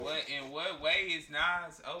what way is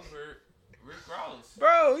Nas over Rick Ross?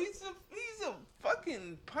 Bro, he's a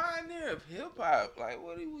fucking pioneer of hip hop. Like,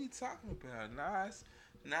 what are we talking about?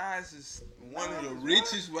 Nas is one of the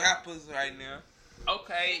richest rappers right now.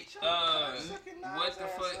 Okay, what the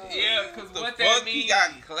fuck? Yeah, because what the that fuck means? He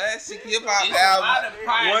got classic hip hop albums.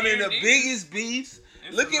 One of the biggest beefs.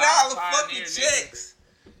 Look at all the fucking checks.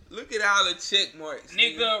 Look at all the check marks.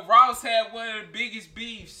 Nigga, Ross had one of the biggest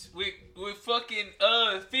beefs with fucking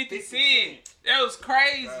 50 Cent. That was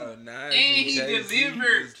crazy. Bro, Nas and he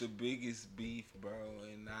delivered. Was the biggest beef, bro,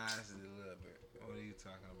 and Nas delivered. What are you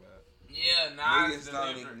talking about? Yeah, Nas niggas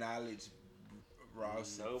don't acknowledge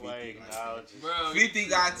Ross. Nobody acknowledges. Bro, 50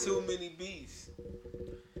 got too many beefs.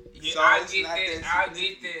 Yeah, So I get that.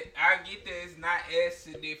 I get that it's not as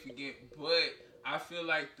significant, but I feel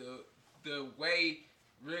like the way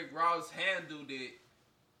Rick Ross handled it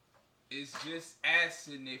is just as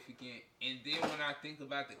significant. And then when I think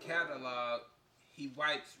about the catalog, he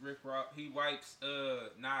wipes Nas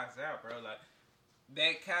out, bro. Like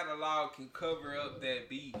that catalog can cover up that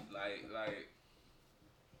beef. Like,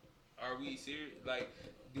 are we serious? Like,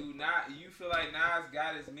 you feel like Nas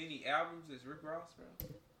got as many albums as Rick Ross, bro?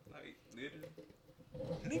 Like, literally.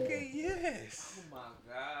 Nigga, yes. Oh my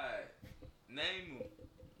god. Name him.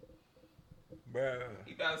 Bro.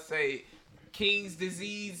 You about to say King's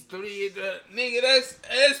Disease 3 nigga, that's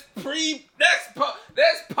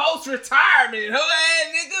post retirement,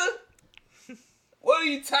 nigga. What are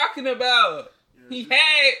you talking about? He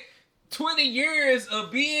had 20 years of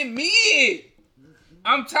being mid.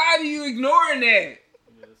 I'm tired of you ignoring that. Yeah,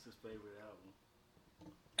 that's his favorite album.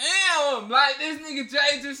 Damn, like this nigga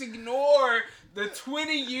Jay just ignored the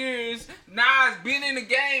 20 years Nas been in the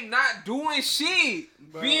game not doing shit.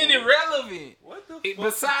 Bro, being irrelevant. What the fuck?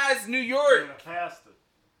 Besides New York. Pastor.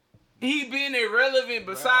 He been irrelevant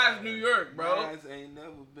besides New York, bro. Nas ain't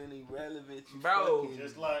never been irrelevant, bro.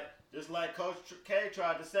 Just like Coach K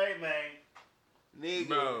tried to say, man. Nigga,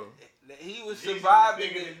 bro. He was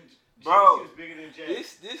surviving. Bro, was bigger than Jay.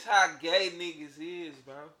 This how gay niggas is,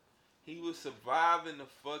 bro. He was surviving the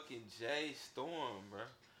fucking Jay storm, bro.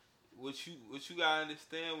 What you gotta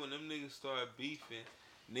understand when them niggas started beefing,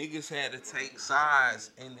 niggas had to take sides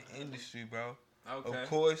in the industry, bro. Okay. Of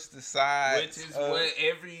course, the sides. Which is what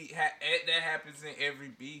that happens in every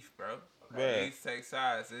beef, bro. Niggas take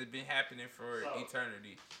sides. It's been happening for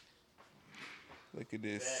eternity. Look at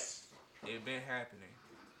this. It's been happening.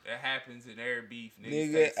 That happens in every beef. Niggas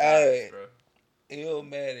Nigga, take sides, bro.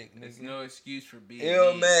 Illmatic, nigga. There's no excuse for being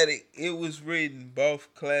Illmatic. It was written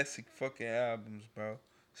both classic fucking albums, bro.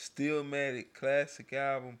 Stillmatic, classic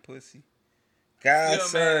album, pussy.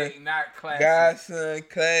 Godson, not classic. Godson,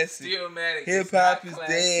 classic. Stillmatic, Hip Hop is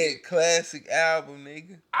Dead, classic album,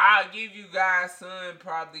 nigga. I'll give you Godson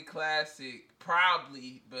probably classic,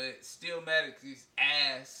 but Stillmatic is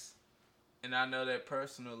ass, and I know that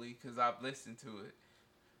personally because I've listened to it.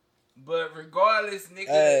 But regardless,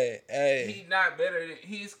 nigga, he not better than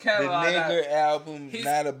his catalog. The nigger album,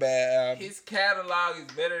 not a bad album. His catalog is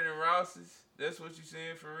better than Ross's. That's what you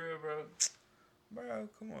saying for real, bro? Bro,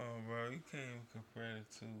 come on, bro. You can't even compare the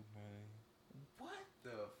two, man. What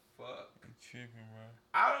the fuck? You tripping, bro.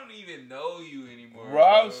 I don't even know you anymore.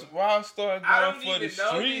 Ross started going for the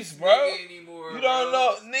streets, bro. Anymore, you don't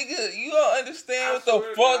know, nigga. You don't understand what the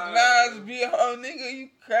fuck Nas be on, nigga. You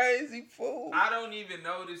crazy fool. I don't even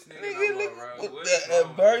know this nigga no more, bro. The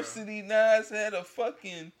adversity Nas had a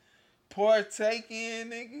fucking partake in,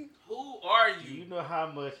 nigga. Who are you? Do you know how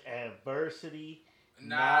much adversity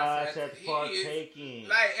Nas has partake in?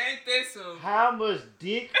 Like, ain't that some... How much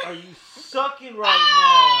dick are you sucking right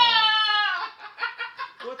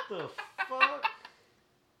now? What the fuck?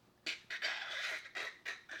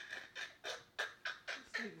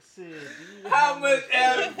 This nigga said, how much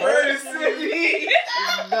adversity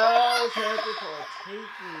Nas had to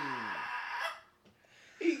partake in?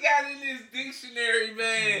 He got in his dictionary,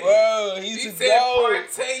 man. Bro, he said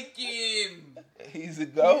partaking. He's a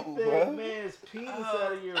goat, bro. Get that man's penis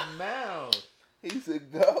out of your mouth. He's a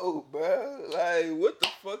goat, bro. Like, what the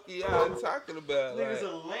fuck are y'all talking about? Nigga's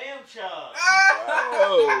a lamb chop.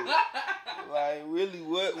 Bro. Like, really,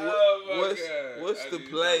 what's the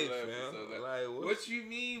play, fam? Like, what you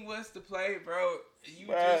mean, what's the play, bro?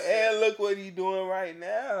 Bro, and look what he doing right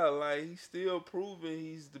now. Like, he's still proving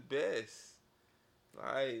he's the best.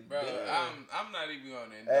 Like, bro, damn. I'm not even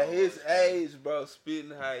gonna indulge. At his age, bro,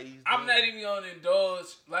 spitting how he's doing. I'm not even gonna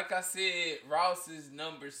indulge. Like I said, Ross is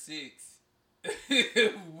number 6. Who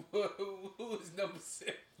is number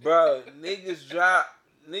 6? Bro, niggas drop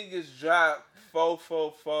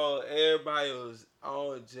 444. Everybody was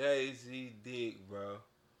on Jay-Z dick, bro.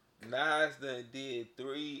 Nas done did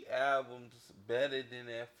 3 albums better than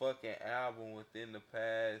that fucking album within the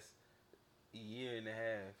past year and a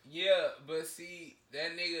half. Yeah, but see,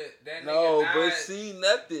 that nigga No, Nas, but see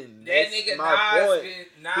nothing. that That's nigga my Nas point.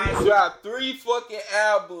 been He dropped 3 fucking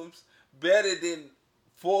albums better than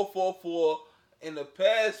 444 in the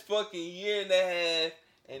past fucking year and a half,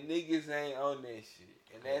 and niggas ain't on that shit.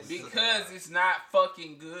 And that's because it's not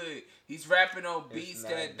fucking good. He's rapping on beats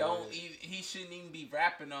not that don't good. even, he shouldn't even be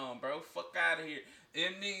rapping on, bro. Fuck out of here.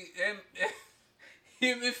 Him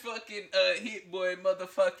and fucking Hit Boy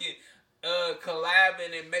motherfucking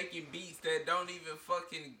collabing and making beats that don't even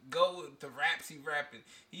fucking go with the raps he rapping.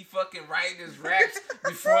 He fucking writing his raps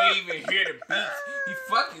before he even hear the beats. He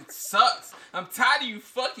fucking sucks. I'm tired of you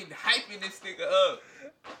fucking hyping this nigga up.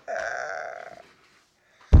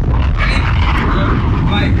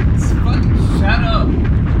 Like, fucking shut up.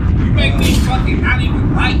 You make me fucking not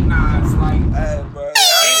even like Nas. Like, Hey, bro.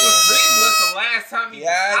 Amos Reed was the last time he was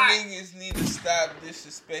Y'all hot. niggas need to stop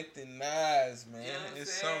disrespecting Nas, man. You know what I'm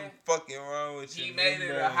There's saying? something fucking wrong with you. He made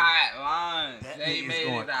it a hot line. That They nigga's made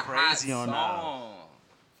going it a hot crazy on song.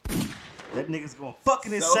 That nigga's going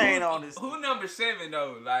fucking So insane who, on this. Who number 7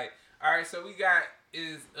 though? Like, all right, so we got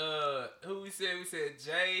is who we said? We said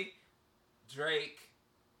Jay, Drake,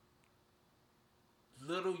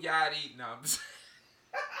 Little Yachty. No, I'm just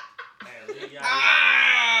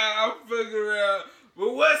I'm fucking around.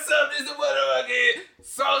 But what's up? This is motherfucking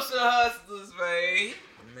Social Hustlers, man.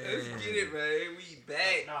 Let's get it, man. We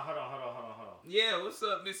back. No, hold on. Yeah, what's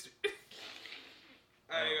up, Mr.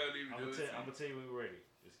 I ain't gonna even do it. I'm gonna tell you when we're ready.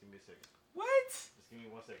 Just give me a second. What? Just give me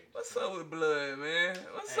 1 second. What's up with blood, man?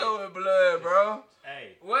 What's Hey. up with blood, bro?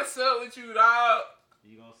 Hey, What's up with you, dog?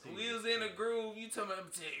 you gonna see. We was in a groove. You told me I'm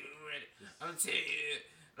tell you ready. I'm tell you.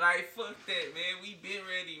 Like, fuck that, man. We been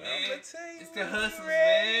ready, man. It's the hustlers,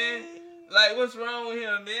 man. Like, what's wrong with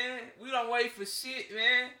him, man? We don't wait for shit,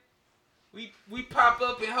 man. We pop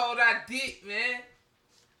up and hold our dick, man.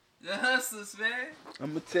 The hustlers, man. I'm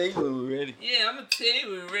gonna tell you when we're ready. Yeah, I'm gonna tell you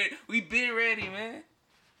we're ready. We been ready, man.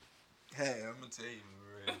 Hey, I'm gonna tell you when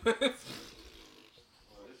we're ready.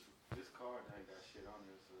 Well, this card ain't got shit on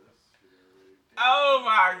it, so that's really. Oh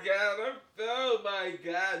my god, bro!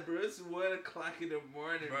 It's 1 o'clock in the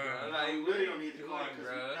morning, bro. Bro. Like, we what really are don't you need the doing, car because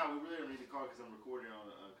bro? we really don't need the car because I'm recording on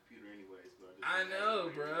a computer anyways. But I know,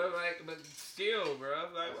 bro. Like, but still, bro.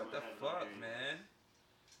 Like, what the fuck, man?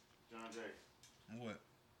 John Jay, What?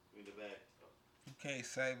 in the back. You can't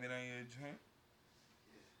save it on your joint?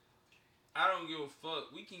 I don't give a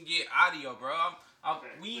fuck. We can get audio, bro.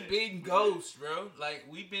 We been ghosts, bro. Like,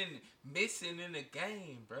 we been missing in the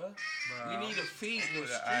game, bro. We need to feed the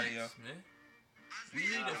streets, man. We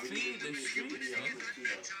need to feed the streets,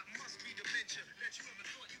 man.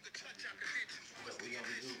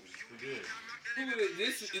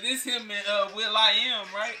 This him and Will.i.am,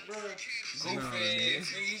 right, bro? Goofy ass.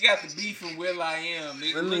 Nigga, you got the beef from Will.i.am, nigga.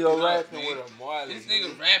 This Look nigga it up, rapping man. with a Marley. This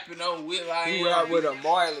nigga rapping on Will.i.am. He rap with a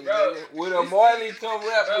Marley, Bro, nigga. With a Marley come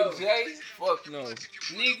rap bro. with Jay? Fuck no.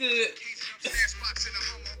 Nigga,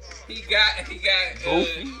 he got. Goofy?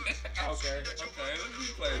 Okay. Let me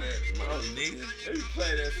play that. Oh, nigga. Let me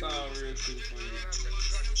play that song real quick for you.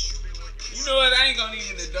 You know what? I ain't gonna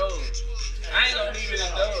need the dub. I ain't gonna need the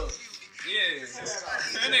dub. Yeah.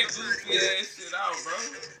 Turn that goofy ass shit out, bro.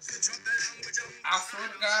 I swear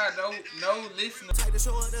to God, no listener. Take the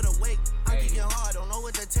show up to the wake. I'm Hey. kicking hard, don't know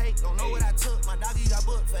what to take, don't know what I took. My doggy got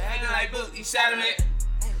booked for Ain't acting like like book. He shot him at.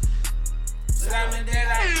 Shot him in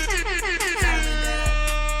daylight.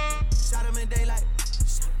 Shot him in daylight.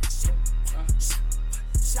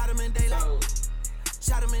 Shot him in daylight.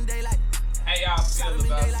 Shot him in daylight. How y'all feel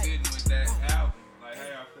about sitting with that album? Like, how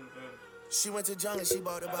y'all feel about it? She went to jungle, she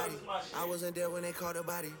bought the body. I wasn't there when they caught the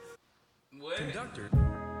body. What?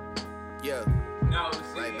 Yeah, No,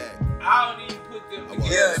 see, right back. I don't even put them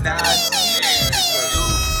together. Yeah, nah.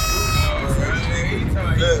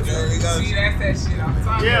 Look, man, he goes- See, that's that shit I'm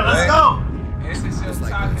talking Yeah, about. let's go. That's the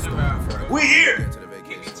shit I'm talking about, bro. We here. To the Keep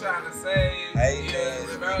me vacation. trying to say, Hey, yeah,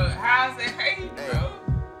 man. bro. How's it hate, bro?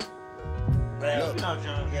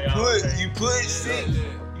 You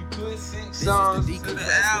put six This songs is to the the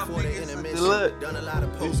decompress album. before the nigga. intermission. Look. Done a lot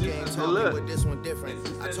of post game the talking, look. but this one different.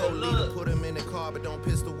 I This is told the Lee to look. put him in the car, but don't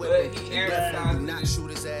pistol whip But him. he And definitely advertised do not it. shoot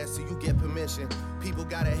his ass till you get permission. People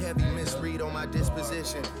got a heavy misread on my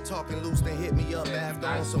disposition. Talking loose, then hit me up after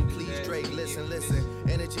on some please Drake. Listen.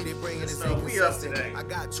 Energy they bringing is So we up inconsistent. today. I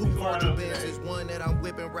got 2 We going Porsche up Benzes, today. one that I'm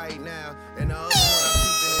whipping right now, and the other one I'm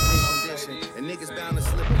keeping in mint condition. And niggas bound to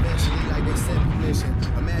slip eventually, like they sent permission.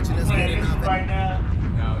 Imagine us Play getting this out right now.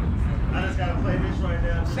 No. I just gotta play this right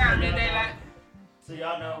now. just Shot so me y'all know- daylight. So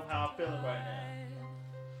y'all know how I'm feeling right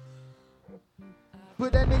now.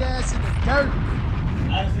 Put that nigga ass in the dirt.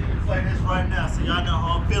 I just need to play this right now so y'all know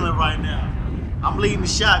how I'm feeling right now. I'm leading the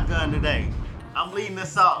shotgun today. I'm leading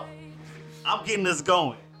us off. I'm getting us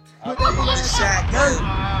going. Put that nigga ass in the dirt.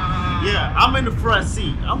 Yeah, I'm in the front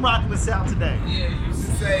seat. I'm rocking this out today. Yeah, you used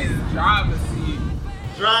to say the driver's seat.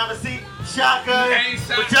 Driving seat, shotgun. Ain't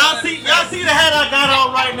shotgun. But y'all see the hat I got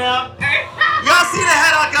on right now. Y'all see the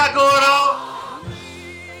hat I got going on.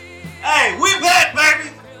 Hey, we back, baby.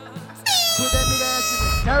 Put that nigga ass in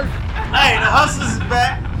the dirt. Hey, the hustlers is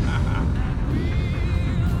back.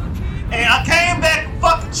 And I came back a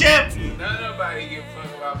fucking champion. Nobody give a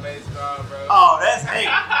fuck about baseball, bro. Oh, that's hate.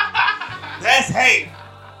 That's hate.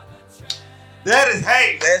 That is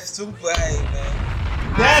hate. That's super hate, man.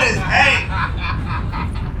 That is hate.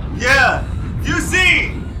 Yeah. You see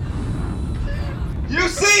it. You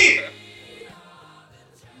see it.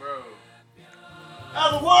 Bro.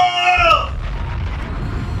 Of the world.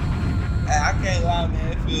 Hey, I can't lie,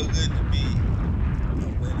 man. It feels good to be a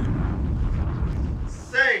winner.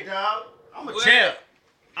 Say, dog. I'm a What? champ.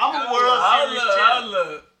 I'm a World Series champ.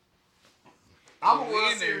 Look. I'm a World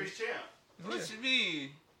Winner. Series champ. What you mean?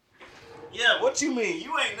 Yeah, what you mean?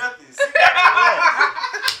 You ain't nothing. Sit back and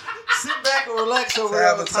relax. Sit back and relax over there,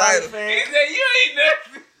 Have a Otani title. He fan. said you ain't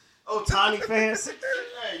nothing. Otani fan.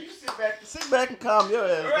 Hey, you sit back and calm your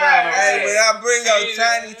ass Right. down. Hey, when I bring Hey,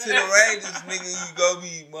 Otani to the Rangers, nigga, you go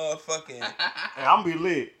be motherfucking Hey, I'm gonna be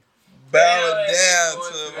lit. bowing Hell, down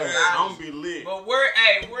going to to a the Hey, Rangers. I'm gonna be lit. But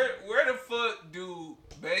where the fuck do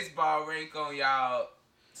baseball rank on y'all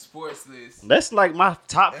sports list? That's like my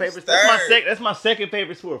top That's favorite. third. That's my second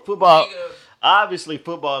favorite sport. Football. Nigga, Obviously,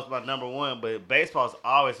 football is my number one, but baseball's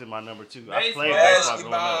always been my number two. I played baseball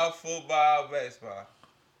growing Basketball, up. football, baseball.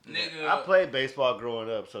 nigga, I played baseball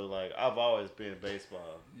growing up, so like I've always been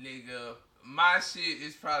baseball. nigga, my shit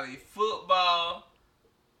is probably football,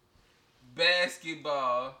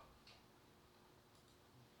 basketball,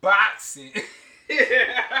 boxing.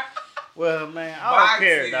 Well, man, I don't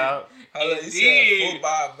care, Boxing. dog. Hold on, And you then- said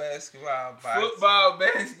football, basketball, boxing. Football,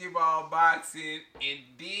 basketball, boxing, and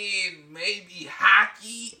then maybe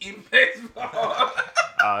hockey and baseball.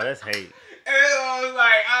 Oh, that's hate. And I was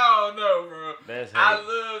like, I don't know, bro. That's I hate.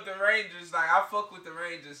 love the Rangers. Like, I fuck with the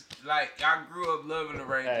Rangers. Like, I grew up loving the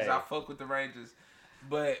Rangers. Hey. I fuck with the Rangers.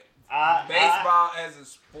 But I- baseball as a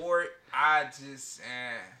sport, I just,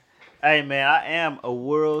 Hey, man, I am a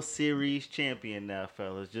World Series champion now,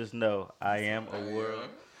 fellas. Just know I am a World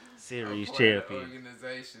Series I'm part of the champion.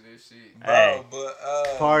 organization and shit. Bro, Hey.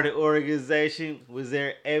 but Part of the organization was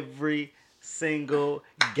there every single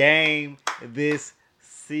game this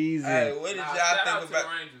season. hey, what did Nah, y'all shout out think to about?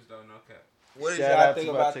 the Rangers, though, no cap. What did Shout y'all out think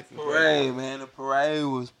to my about the Texas parade, man? The parade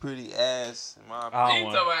was pretty ass, in my I opinion. don't Ain't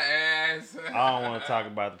wanna- talking about ass. I don't want to talk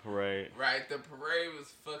about the parade. Right, the parade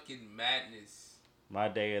was fucking madness. My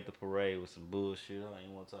day at the parade was some bullshit. I don't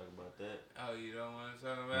even want to talk about that. Oh, you don't want to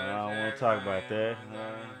talk about I it? don't want Jack? to talk about that.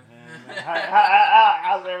 Yeah.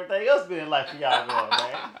 How's everything else been like for y'all going,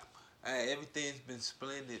 man? Hey, everything's been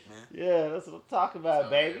splendid, man. Yeah, that's what I'm talking about,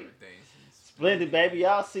 baby. Everything's Splendid, baby.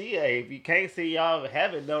 Y'all see, hey, if you can't see, y'all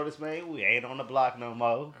haven't noticed, man, we ain't on the block no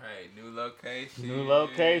more. Right, new location. New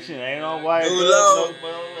location. Ain't no white New girls low. no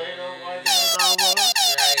more. Ain't no white girls no more.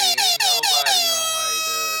 Right, ain't nobody on white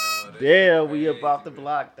no more. That Yeah, shit we up crazy, off the bro.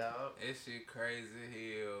 block, dog. That shit crazy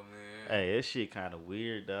hell, man. Hey, this shit kind of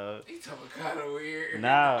weird, dog. He talking kind of weird.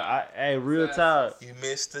 Nah, hey, real talk. You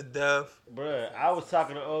missed the Duff. Bruh, I was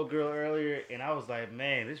talking to old girl earlier, and I was like,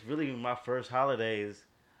 man, this really my first holidays.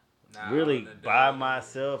 Nah, Really on the by dub.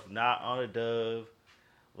 myself, not on a dove.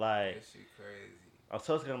 Like, That shit crazy. I was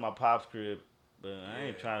supposed to go to my pop's crib, but I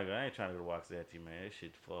ain't Yeah. trying to go. I ain't trying to go to Waxahachie, man. That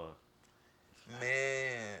shit far.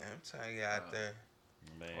 Man, I'm trying to get out there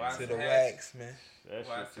Man, Why- to the Waxahachie. wax, man. that shit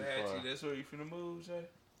too far. Waxahachie, that's where you finna move, Jay?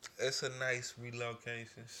 It's a nice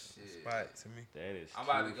relocation Shit. spot to me. That is I'm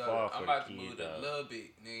about to too go. far I'm for about the to kid, move to dog.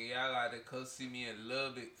 Lubbock, nigga. Y'all gotta come see me in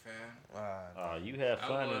Lubbock, fam. Oh, you have I'm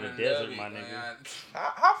fun in going the to desert, Lubbock, my man. nigga.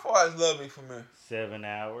 How far is Lubbock from here? 7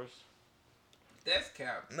 hours. That's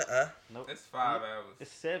cap. Nuh-uh. Nope. That's 5 hours.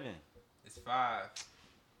 It's 7. It's 5.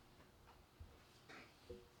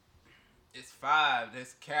 It's 5.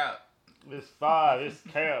 That's cap. It's 5. It's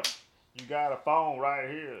cap. You got a phone right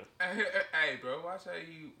here. Hey, bro, watch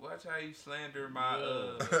how you slander my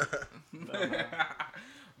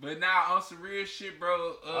But now on some real shit,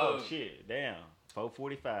 bro. Oh shit! Damn.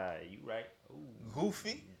 4:45. You right? Ooh.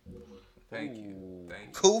 Goofy? Thank you. Ooh. Thank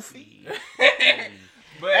you. Goofy?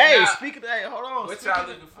 But Hey, now, speaking of, hey, hold on. What Speaking y'all of-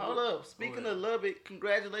 looking for? Hold up. Speaking of Lubbock,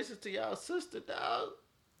 congratulations to y'all sister, dog.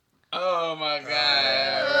 oh my god.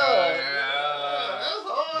 That's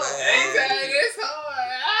hard. Hey, Zach, it's hard.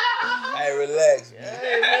 Hey, relax, man.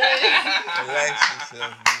 Hey, man. Relax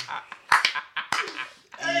yourself,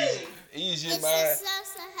 man. Ease your mind.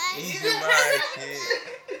 Ease your mind, kid.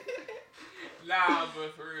 Nah,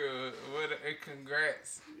 but for real,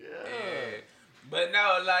 congrats. Yeah. But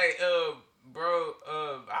no, like, bro,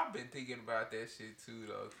 I've been thinking about that shit too,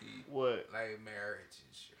 though, Key. What? Like marriage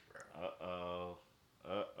and shit, bro.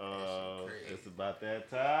 Uh-oh. crazy. It's about that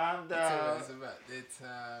time, dog. It's about that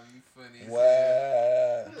time. You funny as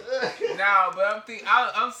Wow. No, but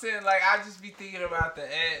I'm saying, like, I just be thinking about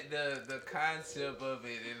the concept of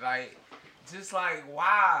it and like, just like,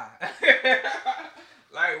 why?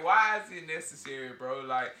 Like, why is it necessary, bro?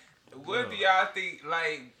 Like, what do y'all think?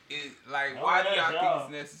 Like, why do y'all think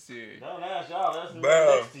it's necessary? Don't ask y'all. That's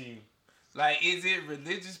Bro. next to you. Like, is it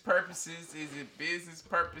religious purposes? Is it business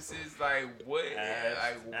purposes? Like, what?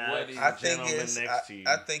 What is? I think Gentleman it's. next to you.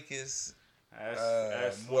 I think it's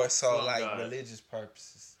Ask more so Slum like God. religious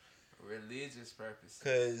purposes. Religious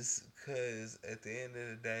purposes. Cause at the end of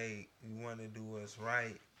the day, you want to do what's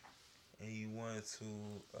right, and you want to,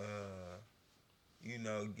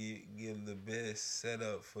 give the best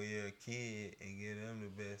setup for your kid and give them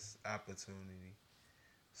the best opportunity.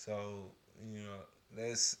 So,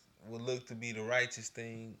 that's would look to be the righteous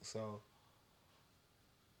thing. So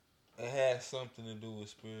it has something to do with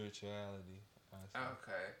spirituality. I think.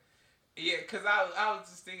 Okay. Yeah, cause I was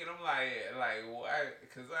just thinking, I'm like why?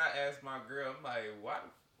 Cause I asked my girl, I'm like, why?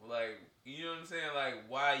 Like, you know what I'm saying? Like,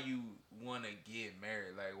 why you wanna get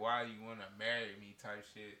married? Like, why you wanna marry me? Type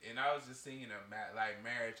shit. And I was just thinking of like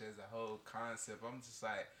marriage as a whole concept. I'm just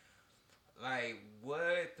like,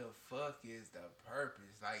 what the fuck is the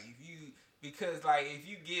purpose? Like, because if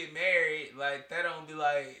you get married, like, that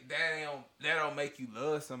don't make you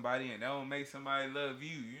love somebody, and that don't make somebody love you.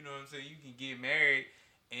 You know what I'm saying? You can get married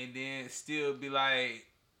and then still be like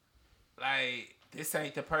this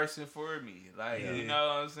ain't the person for me. Like, you know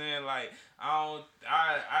what I'm saying? Like,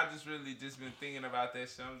 I just really just been thinking about that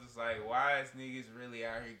shit. I'm just like, why is niggas really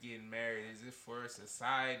out here getting married? Is it for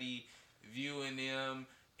society viewing them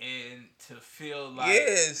and to feel like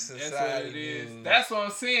Yes, that's what it is? society. That's what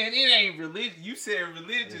I'm saying. It ain't religious. You said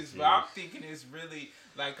religious, but I'm thinking it's really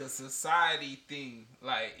like a society thing.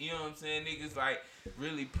 Like, you know what I'm saying? Niggas like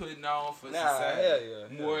really putting on for society hell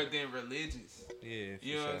yeah. more than religious. Yeah,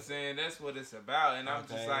 You know what I'm saying? That's what it's about. And I'm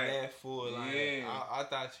just like, that full, like, yeah. I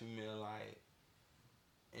thought you meant like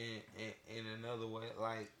in another way,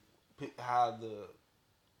 like how the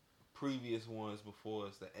previous ones before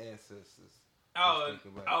us, the ancestors. oh,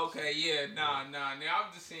 think about okay, yeah, nah. Now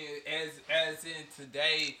I'm just saying, as in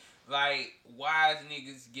today, like, why is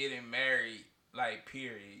niggas getting married? Like,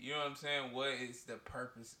 period. You know what I'm saying? What is the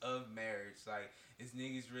purpose of marriage? Like, is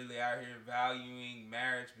niggas really out here valuing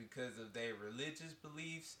marriage because of their religious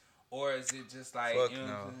beliefs? Or is it just like, Fuck you know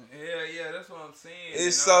no. what I'm saying? Yeah, that's what I'm saying.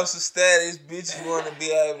 It's you know? social status. Bitches want to be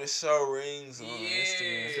able to show rings on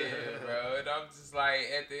Instagram. Yeah, bro. And I'm just like,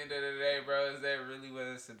 at the end of the day, bro, is that really what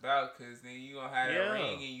it's about? Because then you going to have that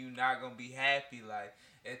ring and you not going to be happy. Like,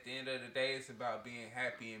 at the end of the day, it's about being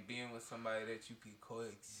happy and being with somebody that you can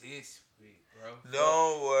coexist with, bro.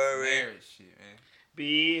 Don't worry. Marriage shit, man.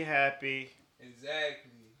 Be happy.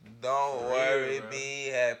 Exactly. Don't For worry. real, bro. Be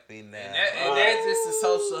happy now. And that's just a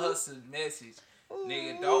social hustle message.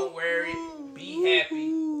 Nigga, don't worry. Be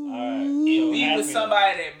happy. Alright. And be with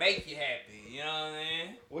somebody that make you happy. You know what I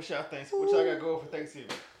mean? What y'all got going for Thanksgiving?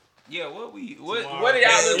 Yeah, what Tomorrow. are y'all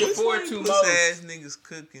Man, looking which forward one to you most? Pussy ass niggas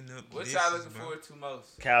cooking up. What dishes, y'all looking bro? forward to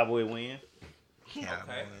most? Cowboy win. Okay,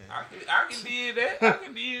 Cowboy. I can do that. I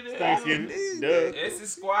can do that. Thanksgiving. Yeah. Duh. That's the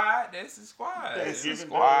squad. That's the squad. Thanksgiving.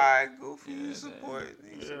 Squad, Goofy, Yeah, you support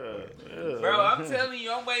these. Yeah. Bro, I'm telling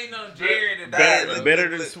you, I'm waiting on Jared to die. bro. Better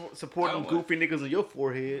than Look. supporting Oh, goofy niggas on your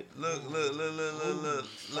forehead. Look. Look,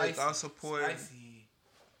 Spicy, I'm supporting. Spicy.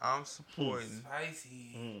 I'm supporting.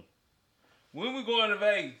 Spicy. When we going to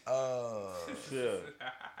Vegas? Yeah.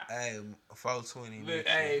 Hey, 420. Look, next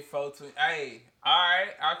hey, year. 420. Hey, all right,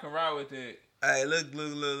 I can ride with it. Hey, look. This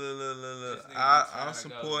nigga I'm tryna go.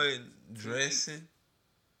 supporting dressing.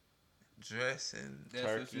 That's what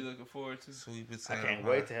Turkey. you looking forward to. Sweet I potato can't pie.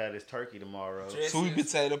 wait to have this turkey tomorrow. Dress- Sweet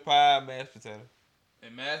potato pie, mashed potato.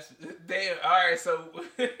 And damn. All right, so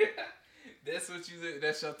that's what you look.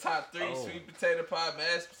 That's your top three: Oh. sweet potato pie,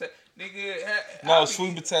 mashed potato. Nigga, No,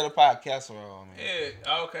 sweet potato pie casserole, man.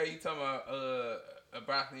 Yeah. Okay, you talking about a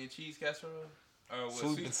broccoli and cheese casserole? Or what,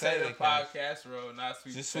 Sweet sweet potato potato pie casserole, not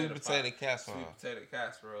sweet Just potato sweet potato pie. casserole. Sweet potato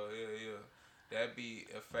casserole, yeah. That'd be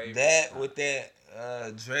a favorite. That with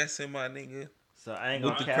that dressing, my nigga, So I ain't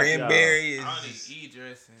with gonna the cap cranberry I don't is. need eat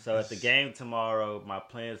dressing. y'all. So at the game tomorrow, my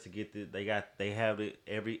plan is to get they have it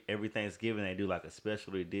every Thanksgiving they do like a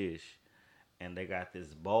specialty dish. and they got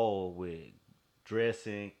this bowl with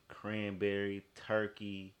dressing, cranberry,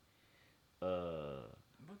 turkey.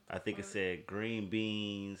 I think it said green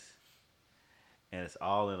beans, and it's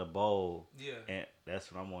all in a bowl. Yeah. And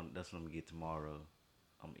that's what I'm on. That's what I'm gonna get tomorrow.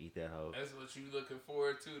 I'm gonna eat that hoe. That's what you looking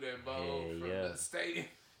forward to, that bowl Yeah, from yeah. the stadium.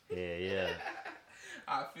 Yeah.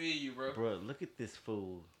 I feel you, bro. Bro, look at this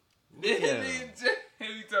fool. Then Yeah.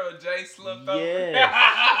 he told Jay slumped over.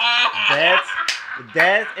 Yes.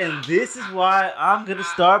 And this is why I'm gonna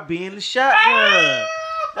start being the shotgun.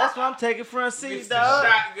 That's why I'm taking front seat, Mr. dog.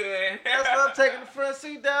 Shotgun. That's why I'm taking the front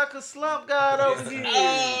seat, dog, cause Slump God over here.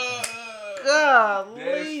 That's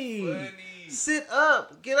Golly. funny. Sit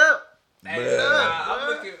up. Get up. Hey, Get up, I'm bro.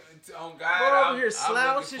 looking on God. Bro, over I'm, here I'm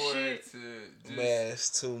slouching looking forward shit. to just, Man,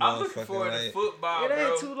 it's too I'm looking motherfucking forward to late. football, It ain't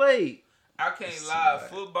bro. too late. I can't It's lie. too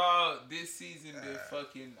late. Football this season been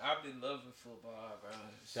fucking. I've been loving football, bro.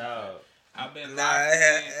 Shit. Dog. I've been Nah, locked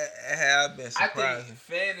in. it have been I surprising. think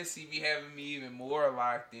fantasy be having me even more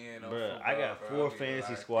locked in. On Bro, football, I got bro. 4 I be fantasy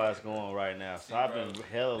locked squads in. going right now, See, so I've bro, been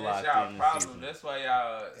hella That's locked y'all in this problem. season. That's why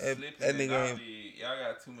y'all That slipping. nigga Y'all, ain't- y'all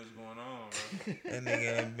got too much going on, bro. That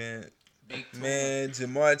nigga ain't been. Big two. Man,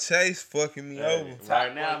 Jamar Chase fucking me Hey, over.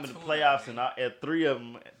 right now, I'm in the Top playoffs, one, and at 3 of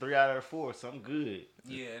them, 3 out of the 4, so I'm good.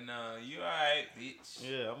 Yeah, no, you alright, bitch.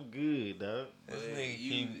 Yeah, I'm good, dog. This But nigga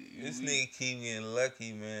you- keep getting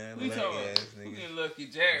lucky, man. We Lucky talking ass who nigga. getting lucky,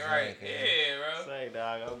 Jack, right? Jack, Yeah, bro. Say,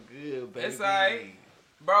 dog, I'm good, baby. It's alright.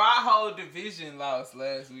 Bro, our whole division lost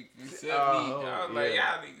last week except me. Oh, I was like,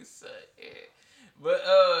 yeah. y'all niggas suck. Yeah. But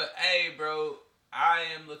hey, bro, I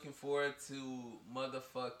am looking forward to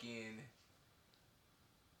motherfucking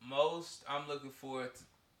I'm looking forward to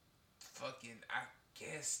fucking, I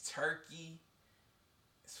guess, turkey,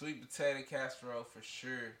 sweet potato casserole for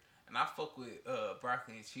sure. And I fuck with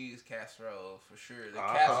broccoli and cheese casserole for sure. The I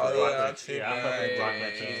fuck casserole. with yeah, broccoli- yeah, I fuck with broccoli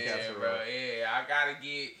and cheese Yeah, casserole. bro. Yeah, I gotta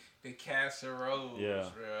get the casseroles, Yeah.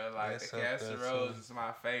 bro. Like That's the up there, casseroles too. is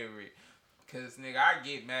my favorite. Cause nigga, I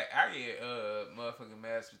get motherfucking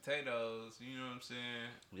mashed potatoes. You know what I'm saying?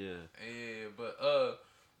 Yeah. Yeah, but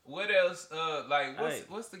what else? Like Hey.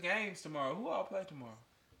 what's the games tomorrow? Who all play tomorrow?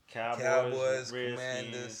 Cowboys, Redskins.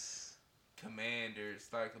 Commanders, Commanders,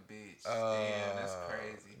 like a bitch. Damn, that's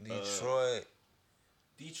crazy. Detroit.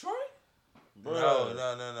 Detroit? Bruh.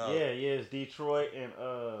 No. Yeah, it's Detroit and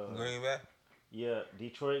Green Bay. yeah,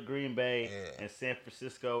 Detroit, Green Bay, Yeah. and San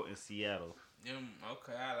Francisco and Seattle.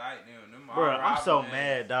 Okay, I like them. Bro, all I'm so rival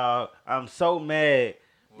mad, dog. I'm so mad,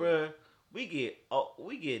 What? bro. We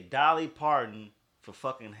get Dolly Parton for the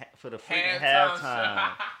freaking Halftime.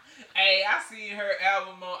 halftime. Hey, I seen her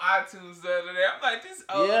album on iTunes the other day. I'm like, this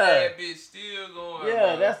old Yeah. ass bitch still going. Yeah,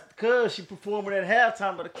 bro. that's because she performing at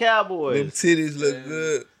halftime for the Them Cowboys. titties look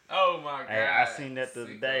good. Oh my god. Hey, I seen that the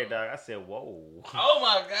other Sicko. day, dog. I said, whoa. Oh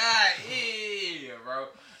my god, yeah, bro.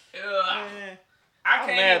 Man, I I'm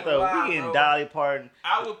can't mad even though. lie, We getting bro. Dolly Parton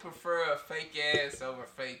I would prefer a fake ass over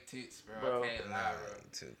fake tits, bro. Bro. I can't lie,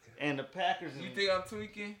 bro. and the Packers. You think I'm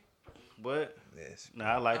tweaking? What? Yes. Nah,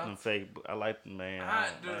 I like them fake. I like them, man. I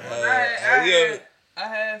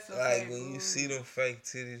had some Like fake when you boobs. see them fake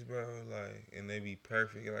titties, bro, like, and they be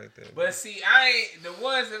perfect like that. But see, I ain't the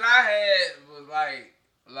ones that I had was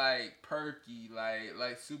like perky,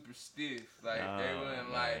 like super stiff. Like they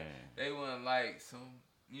Oh, wasn't like some,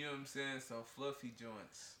 you know what I'm saying, some fluffy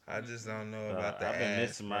joints. I just don't know about the I've been ass,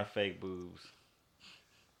 missing bro. my fake boobs.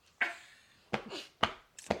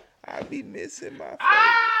 I be missing my.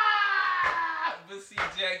 But see,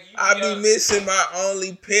 Jack, you I be be up- missing my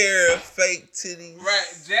only pair of fake titties. Right,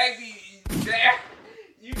 Jack,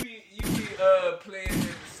 you be playing in the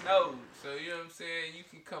snow, so you know what I'm saying. You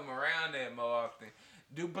can come around that more often.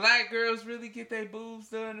 Do black girls really get their boobs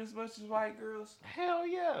done as much as white girls? Hell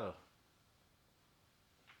yeah.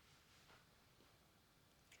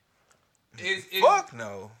 Fuck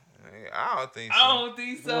no. I don't think so. I don't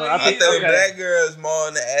think so. Well, I I think- think okay. black girls more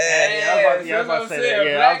on the ass. Yeah, I was about to say that,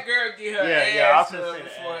 yeah, Black girl get her Yeah, I was ass gonna done say the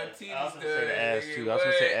before her ass. titties I was gonna done. say the ass nigga. too. I was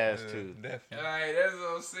gonna say What? ass too. Definitely. Alright, that's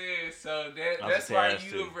what I'm saying. So I was that's gonna say why ass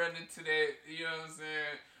you too. have run into that, you know what I'm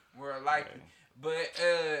saying, more likely. But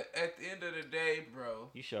at the end of the day, bro,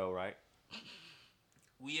 You show right.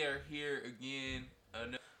 we are here again.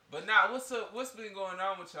 But nah, what's up? What's been going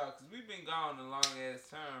on with y'all? Cause we've been gone a long ass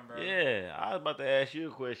time, bro. Yeah, I was about to ask you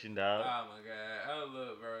a question, dog. Oh my god. Oh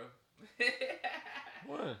look, bro.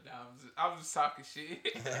 What? Nah, I'm just talking shit.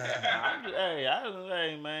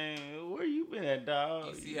 Hey, man, where you been at,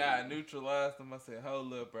 dog? You see how I neutralized him? I said,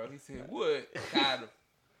 hold up, bro. He said, what? Kind of.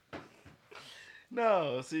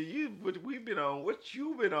 No, see, we been on, what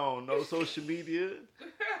you been on? No social media?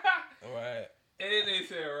 Right. And then they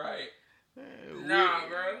said, right. Nah,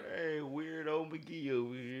 bro. Hey, weirdo McGee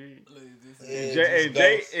over here. Look at this.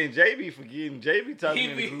 Yeah. And Jay be forgetting. Jay be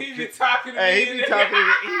talking in the group He be chat. talking to Hey, me. he be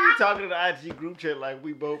talking to the IG group chat like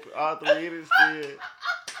we both all three in it still.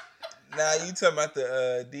 Nah, you talking about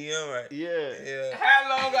the DM, right? Yeah. Yeah. How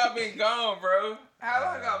long I been gone, bro? How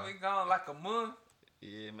long I been gone? Like a month,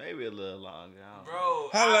 Yeah, maybe a little longer. I don't know. bro.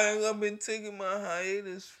 How long I been taking my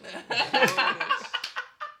hiatus from?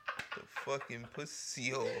 The fucking pussy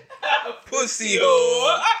hole. Pussy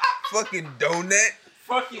hole. Fucking donut.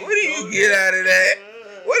 Fucking. What do you get out of that?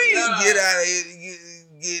 What do you get out of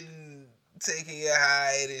it? Getting taking your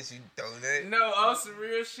hiatus, you donut. No, on some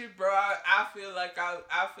real shit, bro. I feel like I've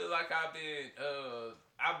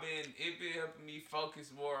been it been helping me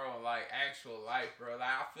focus more on like actual life, bro.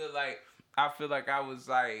 Like I feel like I was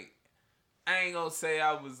like, I ain't gonna say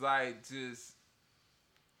I was like just.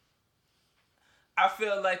 I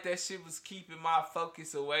feel like that shit was keeping my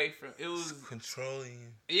focus away from it was Controlling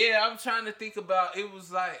you. yeah. I'm trying to think about it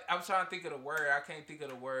was like I'm trying to think of the word. I can't think of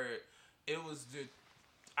the word. It was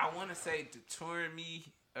I want to say deterring me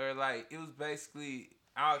or like it was basically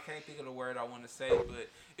I can't think of the word I want to say, but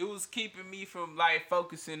it was keeping me from like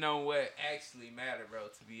focusing on what actually mattered, bro.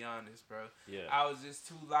 To be honest, bro. Yeah. I was just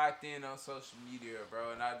too locked in on social media,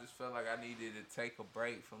 bro, and I just felt like I needed to take a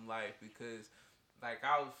break from life because, like,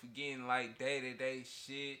 I was forgetting like day-to-day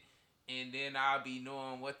shit, and then I'll be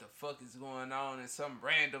knowing what the fuck is going on in some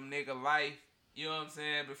random nigga life. You know what I'm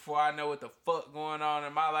saying? Before I know what the fuck going on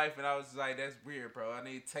in my life, and I was just like, that's weird, bro. I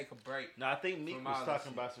need to take a break. No, I think Meek From was all talking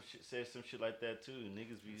this about some shit, said some shit like that too.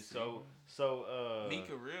 Niggas be See? so Meek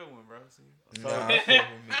a real one, bro. See? So, Nah, I fuck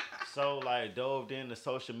with me. so like dove into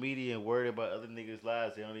social media and worried about other niggas'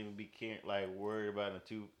 lives. They don't even be caring, like worried about it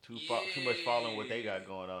too much following what they got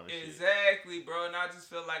going on. And shit. Exactly, bro. And I just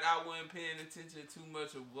felt like I wasn't paying attention too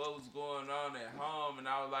much of what was going on at home, and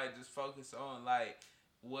I was like just focused on like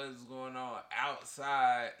what's going on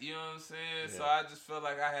outside. You know what I'm saying? Yeah. So I just felt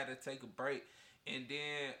like I had to take a break, and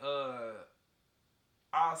then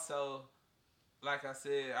also. Like I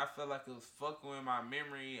said, I felt like it was fucking with my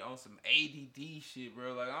memory on some ADD shit,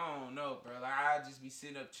 bro. Like, I don't know, bro. Like, I just be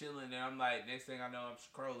sitting up chilling, and I'm like, next thing I know, I'm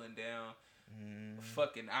scrolling down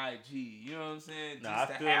fucking IG. You know what I'm saying? Nah, Just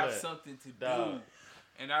I to feel have that. something to Dog. do.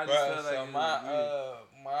 And I just Bro, felt like so it was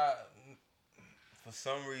weird. my for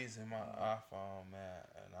some reason my iPhone, man,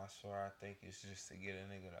 and I swear I think it's just to get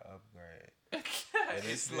a nigga to upgrade. It's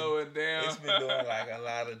it's been- slowing down. It's been doing like a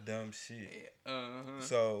lot of dumb shit. Uh-huh.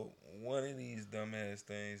 So one of these dumbass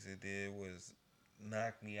things it did was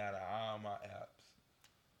knock me out of all my apps.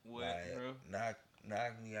 What, Like, bro?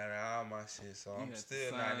 knock me out of all my shit. So You I'm had to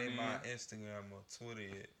still not sign in my in. Instagram or Twitter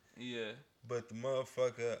yet. Yeah. But the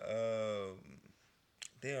motherfucker,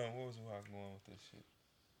 damn, what was I going with this shit?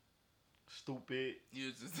 Stupid. You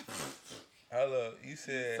was just Hello, you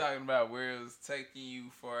said talking about where it was taking you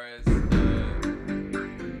for as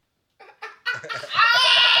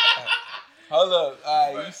hold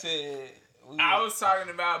up, you said I was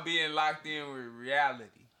talking about being locked in with reality.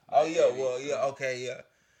 Oh yeah, well yeah, okay, yeah.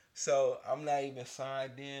 So I'm not even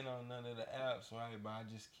signed in on none of the apps, right? But I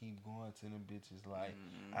just keep going to them bitches. Like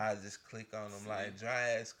I just click on them, like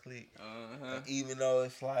dry ass click. Even though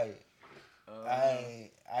it's like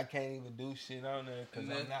I can't even do shit on there because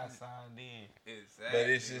I'm not signed in. Exactly. But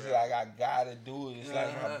it's just bro. like I gotta do it. It's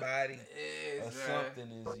like my body Yes, or bro.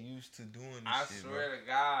 something is used to doing this I shit, swear to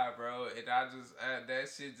God, bro. And I just, that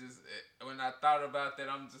shit just, when I thought about that,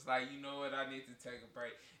 I'm just like, you know what? I need to take a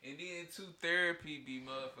break. And then, therapy be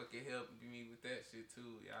motherfucking helping me with that shit, too.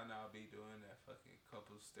 Y'all know I'll be doing that fucking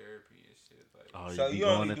couples therapy and shit. Like, Oh, So you be you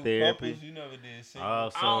going only to do therapy? couples, you never did single. Oh, I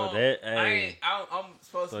so don't- that I hey. ain't, I'm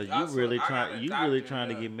supposed So to. you really I got trying? a You doctor really and, trying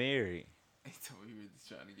to get married? He told me he really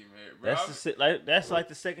trying to get married, bro. That's like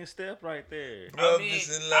the second step right there. Brothers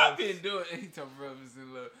in love. I've been doing. He told brothers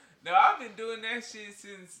in love. No, I've been doing that shit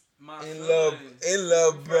since my In son.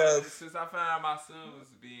 love, bruv. Since I found out my son was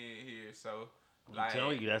being here, so I'm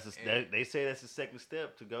telling you, they say that's the second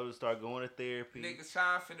step to start going to therapy. Niggas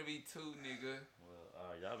trying finna be two, nigga.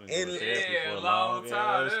 Y'all been In- going to therapy Yeah, for a long long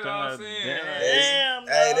time, ass that's what I'm time. saying. Damn,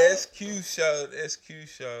 Hey, dog. that's Q show. That's Q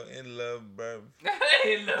show. In love, bro.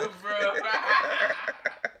 Hey, look, bro.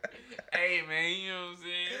 Hey, man, you know what I'm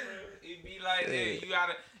saying? It be like that. You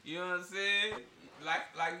gotta, you know what I'm saying?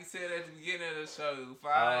 Like you said at the beginning of the show,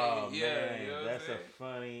 Oh yeah, man, you know what that's I'm saying? a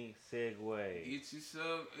funny segue. Get you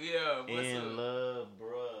some, yeah. What's In up? love,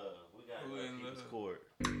 bruh. We gotta Who go in keep love? score.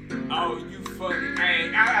 Oh, you funny.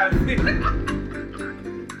 Hey, I gotta.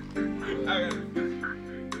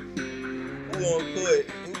 Who on court?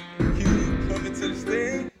 Q coming to the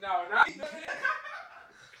stand? No, not.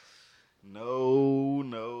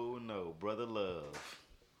 No, brother.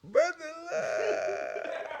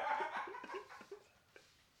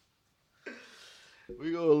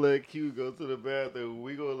 We gonna let Q go to the bathroom.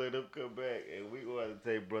 We gonna let him come back, and we gonna have to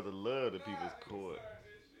take Brother Love to people's court.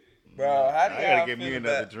 Bro, how do I y'all gotta get me feel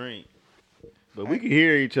another about... drink. But we can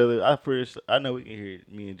hear each other. I know we can hear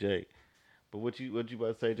me and Jay. But what you about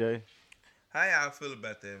to say, Jay? How y'all feel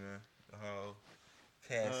about that, man? The whole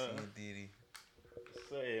Cassie and Diddy.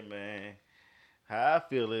 Say it, man. How I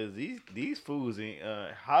feel is these fools in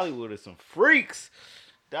Hollywood are some freaks.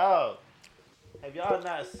 Dog, have y'all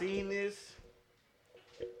not seen this?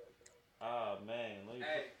 Oh, man.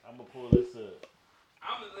 I'm going to pull this up.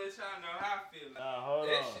 I'm gonna let y'all know how I feel. Hold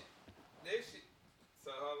that on. Shit.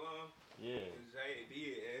 So hold on. Yeah. Jay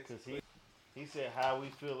did ask. Because he said how we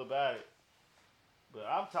feel about it. But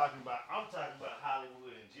I'm talking about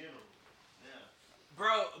Hollywood in general. Yeah.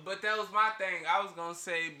 Bro, but that was my thing. I was gonna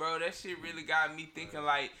say, bro, that shit really got me thinking.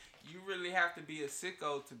 Like, you really have to be a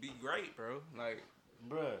sicko to be great, bro. Like,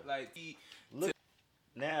 bruh. Like look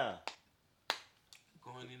now.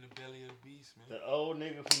 Going in the belly of the beast, man. The old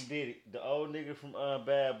nigga from Diddy. The old nigga from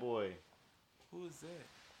Bad Boy. Who is that?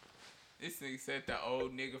 This nigga said the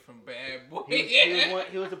old nigga from Bad Boy.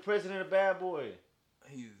 He was the president of Bad Boy.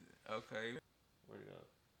 He's okay. Where'd he go?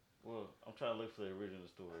 Well, I'm trying to look for the original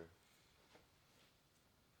story.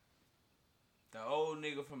 The old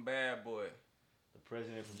nigga from Bad Boy. The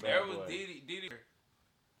president from There Bad was Boy. Diddy.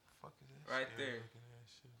 Fuck is that Right shit? there.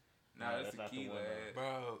 No, Nah, that's that's not the tequila. one, ass.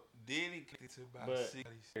 Bro, Diddy connected to about But 60.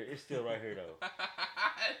 it's still right here though.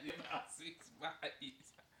 About 6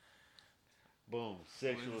 bodies. Boom.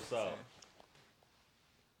 Sexual What is it assault. saying?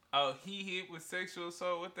 Oh, he hit with sexual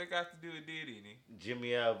assault. What they got to do with Diddy? Nigga? Jimmy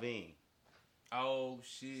Iovine. Oh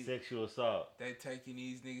shit. Sexual assault. They taking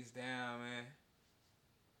these niggas down, man.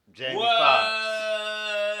 Jamie What?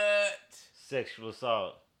 Foxx. Sexual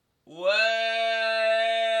assault. What?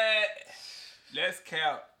 Let's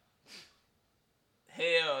count.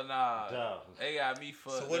 Hell nah. Dog. They got me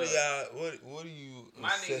fucked So what up. do y'all? What do you? My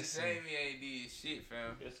nigga assessing? Jamie ain't did shit,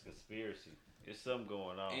 fam. It's conspiracy. There's something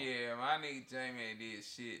going on. Yeah, my nigga Jamie ain't did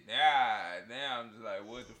shit. Now I'm just like,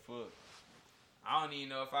 what the fuck? I don't even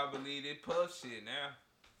know if I believe it Puff shit now.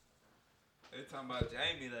 They talking about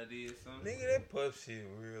Jamie that did something. Nigga, that Puff shit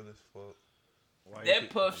real as fuck. Why you That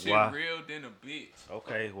think- Puff shit why? real than a bitch.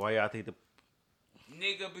 Okay, why y'all think the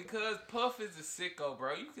Nigga, because Puff is a sicko,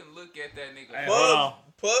 bro. You can look at that nigga. Hey, hold on.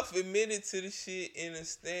 Puff admitted to the shit in a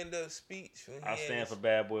stand-up speech. When I stand for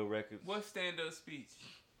Bad Boy Records? What stand-up speech?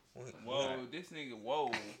 When, Whoa, this nigga, whoa.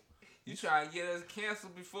 You trying to get us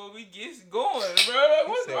canceled before we get going, bro?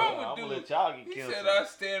 What's said, wrong I'm with gonna dude? let y'all get He canceled. said I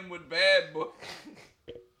stand with Bad Boy.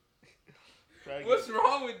 Trying to What's get-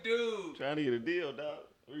 wrong with dude? Trying to get a deal, dog.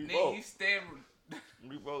 Nigga, Revolt. you stand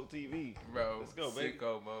Revolt TV. bro. Let's go, baby.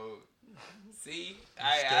 Sicko mode. See,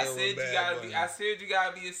 stand with Bad Boy. I said you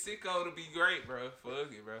gotta be a sicko to be great, bro.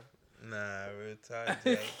 Fuck it, bro. Nah, real talk,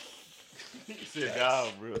 Jack. He said, dog,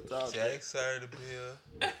 real talk. Jack started the bill.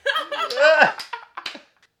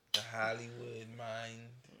 The Hollywood mind.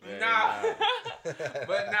 Nah.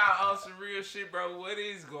 But now on some real shit, bro. What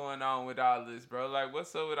is going on with all this, bro? Like,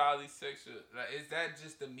 what's up with all these sexual? Like, is that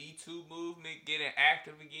just the Me Too movement getting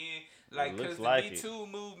active again? Like, It looks cause the like Me it. Too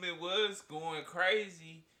movement was going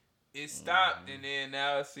crazy. It stopped, and then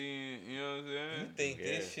now it's seeing, you know what I'm You saying? think Yeah.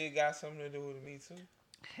 this shit got something to do with me too?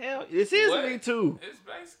 Hell, this is What? Me Too. It's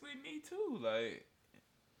basically Me Too. Like,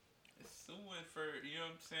 it's suing for, you know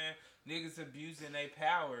what I'm saying? Niggas abusing their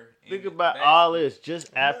power. Think And about basically- all this just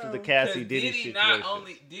after the Bro, Cassie 'cause Diddy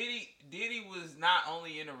situation. Diddy was not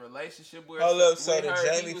only in a relationship with Hold up, so with the her,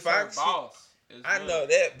 Jamie he was Foxx her shit? boss as I well. know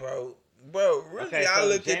that, bro. Bro, really, Okay, I so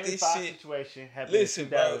look the at Jamie this Foxx shit. situation happened Listen, in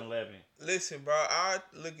bro. 2011. Listen, bro, I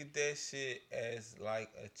look at that shit as like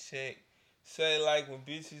a check. Say like when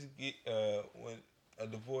bitches get when a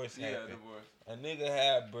divorce Yeah, happen, divorce. a nigga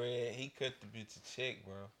had bread, he cut the bitch a check,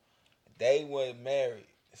 bro. They wasn't married,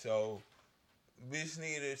 so bitch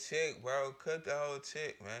needed a check, bro. Cut the whole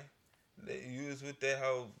check, man. You was with that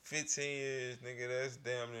whole 15 years, nigga. That's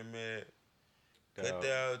damn near married. Cut Dog.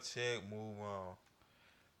 that whole check, move on.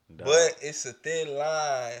 Dog. But it's a thin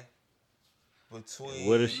line between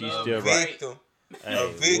What if she Love still is write? victim. Hey, a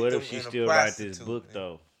victim what if she and a still write this prostitute, book nigga.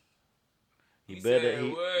 though? He You better. said He,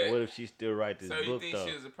 what? what if she still write this So you book think though?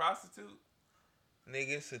 she was a prostitute? Nigga,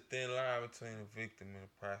 it's a thin line between a victim and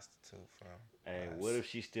a prostitute, fam. Hey, what if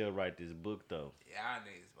she still write this book though? Y'all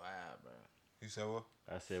niggas wild, bro. You said what?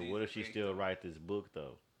 I said, She's what a if she victim. still write this book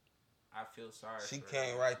though? I feel sorry. She for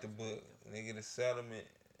can't her. write the book. Nigga, the settlement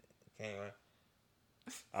can't write.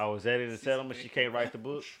 I was that in the settlement. She can't write the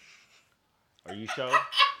book. Are you sure?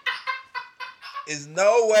 There's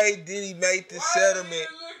no way did he make this Why settlement you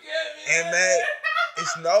look at me and like make. that?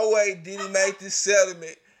 It's no way did he make this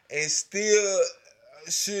settlement and still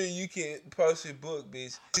Sure, you can post your book,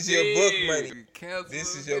 bitch. This is your book money. Cancel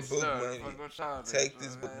This is the your bitch book up. money. Fuck on Charlie. Take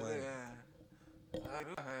this book money.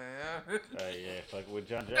 Yeah, fuck with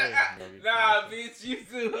John Jay. Nah, bitch, you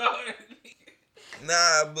too hard.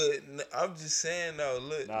 Nah, but I'm just saying though.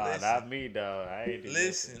 Look, Nah, listen, not me, dog. I ain't do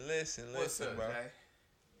listen, What's up, bro.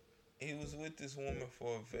 Jay? He was with this woman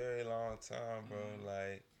for a very long time, bro.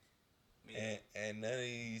 Like, and none of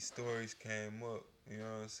these stories came up. You know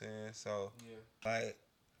what I'm saying? So, Yeah. like,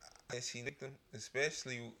 and she nicked him,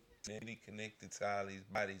 especially really connected to all these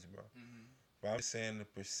bodies, bro. Mm-hmm. But I'm just saying the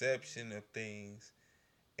perception of things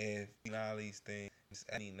and all these things,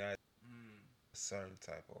 I need not a certain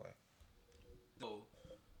type of way. So,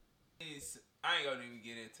 I ain't gonna even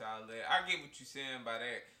get into all that. I get what you're saying by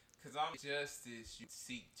that. Because I'm justice, you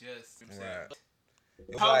seek justice. You know what I'm saying?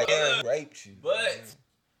 It's like, yeah, raped you. But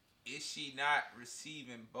is she not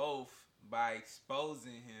receiving both by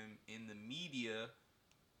exposing him in the media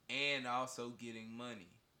and also getting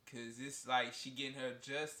money? Because it's like she getting her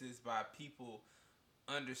justice by people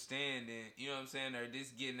understanding, you know what I'm saying, or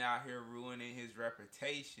just getting out here ruining his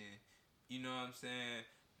reputation. You know what I'm saying?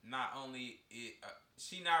 Not only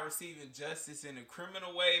she not receiving justice in a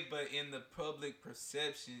criminal way, but in the public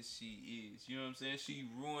perception she is. You know what I'm saying? She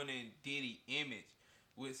ruining Diddy image,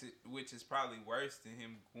 which is probably worse than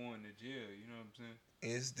him going to jail. You know what I'm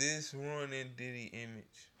saying? Is this ruining Diddy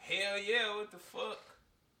image? Hell yeah! What the fuck?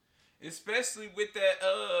 Especially with that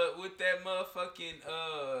motherfucking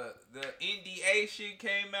the NDA shit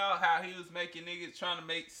came out. How he was making niggas trying to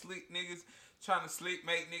make slick niggas. Trying to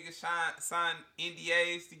make niggas sign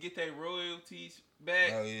NDAs to get their royalties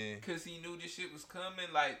back. Oh, yeah. Because he knew this shit was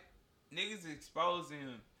coming. Like, niggas exposing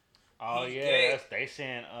him. Oh, yeah. They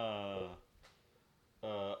saying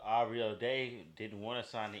Ariel Day didn't want to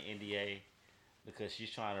sign the NDA because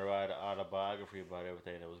she's trying to write an autobiography about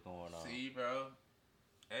everything that was going on. See, bro.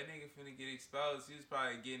 That nigga finna get exposed. He was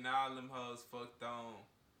probably getting all them hoes fucked on.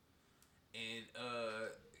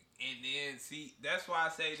 And then, see, that's why I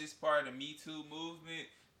say this part of the Me Too movement,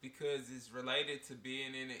 because it's related to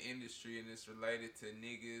being in the industry and it's related to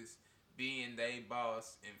niggas being they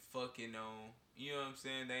boss and fucking on, you know what I'm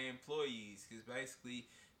saying, they employees. Because basically,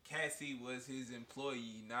 Cassie was his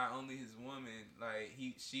employee, not only his woman. Like,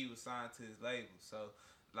 she was signed to his label. So,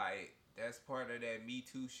 like, that's part of that Me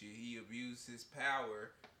Too shit. He abused his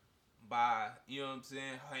power by, you know what I'm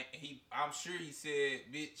saying, I'm sure he said,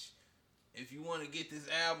 bitch, if you want to get this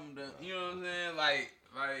album done, you know what I'm saying? Like,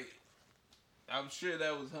 I'm sure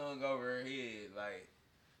that was hung over her head. Like,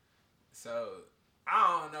 so,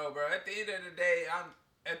 I don't know, bro. At the end of the day,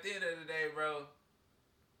 bro,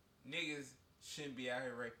 niggas shouldn't be out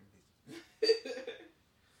here raping bitches.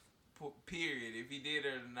 Period. If he did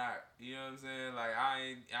it or not. You know what I'm saying? Like,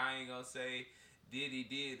 I ain't gonna say Diddy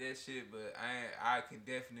did that shit, but I can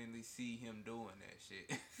definitely see him doing that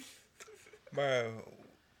shit. Bro,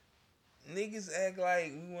 niggas act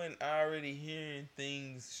like we weren't already hearing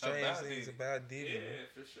strange things about Diddy. Yeah,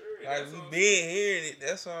 for sure. Like, we been hearing it.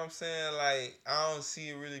 That's what I'm saying. Like, I don't see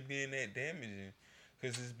it really being that damaging.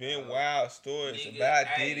 Because it's been wild stories about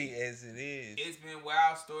Diddy as it is. It's been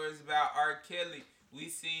wild stories about R. Kelly. We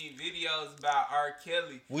seen videos about R.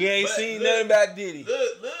 Kelly. We ain't seen nothing about Diddy.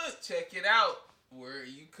 Look, check it out. Where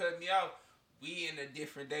you cut me out. We in a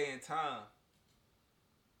different day and time.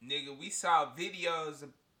 Nigga, we saw videos.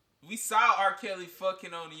 We saw R. Kelly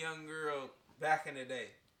fucking on a young girl back in the day.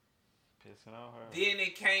 Pissing on her. Then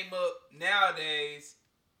it came up nowadays,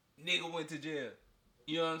 nigga went to jail.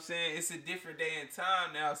 You know what I'm saying? It's a different day and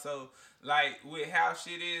time now. So, like, with how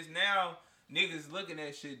shit is now, niggas looking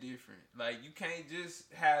at shit different. Like, you can't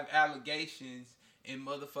just have allegations and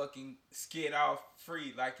motherfucking skid off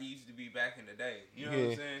free like it used to be back in the day. You know what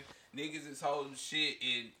I'm saying? Niggas is holding shit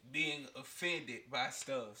and being offended by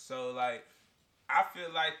stuff. So, like, I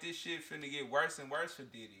feel like this shit finna get worse and worse for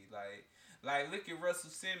Diddy. Like, look at Russell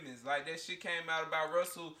Simmons. Like, that shit came out about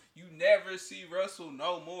Russell. You never see Russell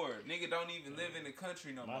no more. Nigga don't even live in the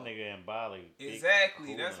country no more. My nigga in Bali.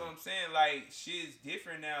 Exactly. That's what I'm saying. Like, shit's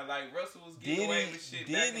different now. Like, Russell was getting away with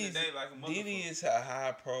shit back in the day like a motherfucker. Diddy is a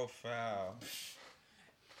high profile.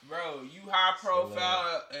 Bro, you high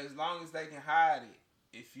profile as long as they can hide it.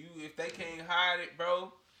 If they can't hide it,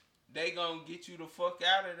 bro, they gonna get you the fuck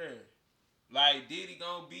out of there. Like, Diddy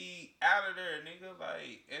gonna be out of there, nigga.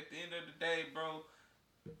 Like, at the end of the day, bro,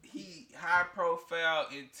 he high profile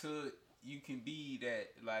until you can be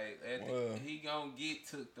that. Like, he gonna get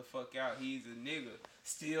took the fuck out. He's a nigga.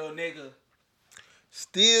 Still nigga.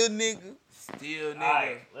 Still nigga. Still nigga.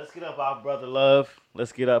 Alright, let's get up our brother Love.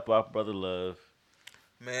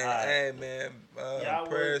 Man, hey, man.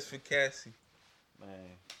 Prayers for Cassie.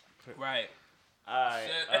 Man. Right. Alright,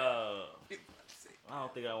 Shut up. He about to say- I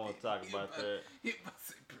don't think I want to talk he about that. He about to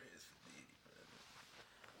say prayers for Diddy,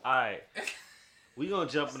 Alright, we gonna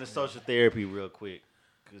jump into social therapy real quick.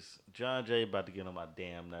 Because John Jay about to get on my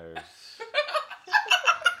damn nerves.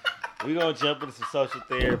 We gonna jump into some social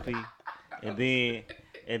therapy. And then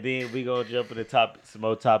we gonna jump into some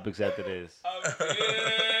more topics after this. I'm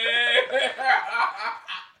dead.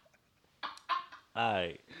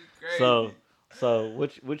 Alright. Crazy. So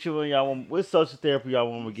which one y'all want? What social therapy y'all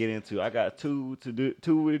want to get into? I got two to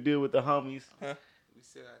deal with the homies. We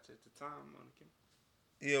still got to check the time on the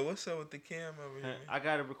camera. Yeah, what's up with the cam over here? I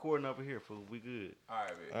got it recording over here, fool. We good. All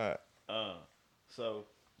right, man. Alright. So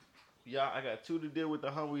y'all, I got two to deal with the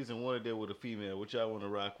homies and one to deal with a female. What y'all want to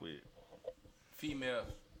rock with? Female.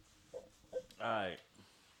 Alright.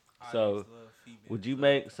 I So, just love females. Would you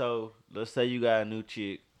make let's say you got a new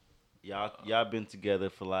chick. Y'all been together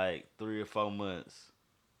for like 3 or 4 months.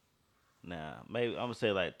 Nah, maybe I'm gonna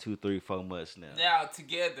say like 2, 3, 4 months now. Now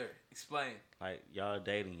together, explain. Like y'all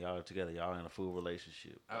dating, y'all together, y'all in a full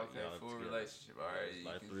relationship. Like, Okay, y'all full together. relationship. All right,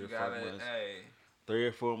 Like you 3 or 4 gotta, months. hey, 3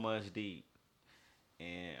 or 4 months deep,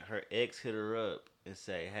 and her ex hit her up and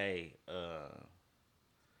say, "Hey,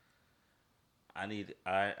 I need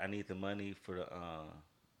the money for the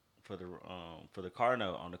car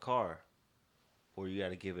note on the car, or you got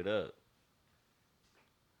to give it up."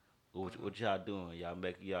 What y'all doing? Y'all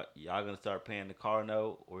gonna start paying the car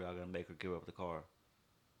note, or y'all gonna make her give up the car?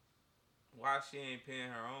 why she ain't paying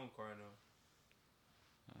her own car note?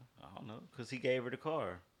 I don't know, cause he gave her the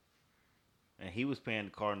car, and he was paying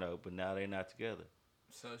the car note, but now they're not together.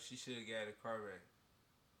 So she should have got the car back,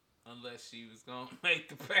 unless she was gonna make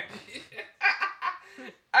the payment.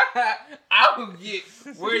 I don't get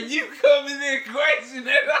where you come in the equation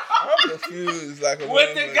at all. I'm confused like a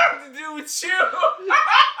What they motherfucker. got to do with you?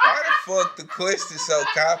 Why the fuck the question so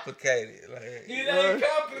complicated? Like, It ain't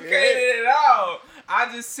complicated at all. I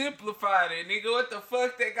just simplified it, nigga. What the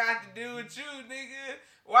fuck that got to do with you, nigga?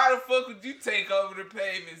 Why the fuck would you take over the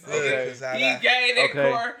payments, nigga? Okay, 'cause I He like- gave that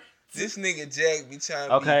Okay. car. this nigga Jack be trying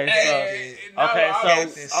to Okay, be so- Hey, no, okay, I so-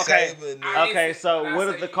 was- Captain Saber, nigga. I- Okay, so I what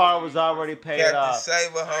say if the you car want was me already to- paid Captain off?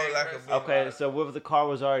 Saber I hoe ain't like a pressing. bitch. Okay, so what if the car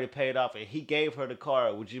was already paid off and he gave her the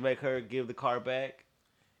car? Would you make her give the car back?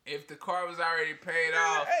 If the car was already paid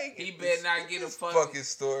off, Hey, he get better this- not get get a this fucking.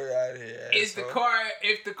 story out of here. Is the asshole. car?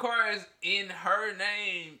 If the car is in her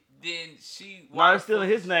name, then she. No, why it's the still in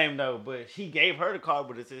fuck- his name though, but he gave her the car,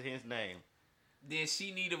 but it's in his name. Then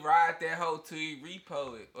she need to ride that hoe till he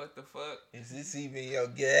repo it. What the fuck? Is this even your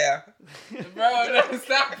gal? Bro, no,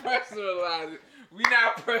 stop personalizing. We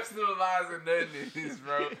not personalizing none of this,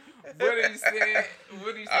 bro. What are you saying?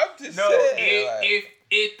 What are you saying? I'm just No, saying. like,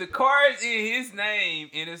 if the car is in his name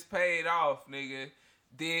and it's paid off, nigga,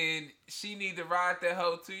 then she need to ride that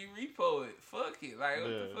hoe till you repo it. Fuck it. Like, what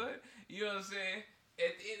the Yeah. fuck? You know what I'm saying?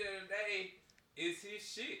 At the end of the day, it's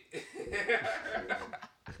his shit.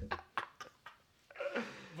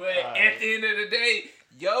 But at the end of the day,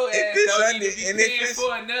 your ass If it's don't under- need to be and if paying it's-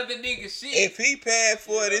 for another nigga shit. if he paying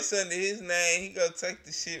for it, it's under his name. He gonna take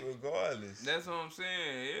the shit regardless. That's what I'm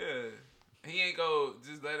saying, yeah. He ain't go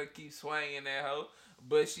just let her keep swinging that hoe,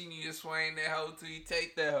 but she need to swing that hoe till you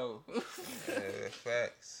take that hoe. Yeah,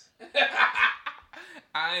 facts.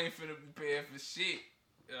 I ain't finna be paying for shit.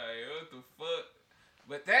 Like, what the fuck?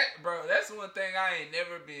 But that, bro, that's one thing I ain't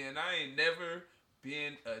never been. I ain't never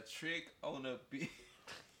been a trick on a bitch.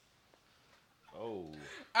 Oh,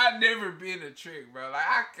 I never been a trick, bro. Like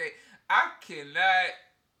I cannot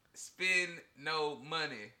spend no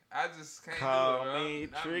money. I just can't Call do it, bro. me I'm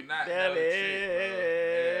Trick not Daddy. no trick,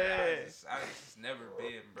 bro. Yeah, I just never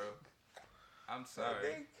been, bro. I'm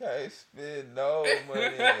sorry. They can't spend no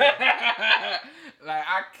money. Like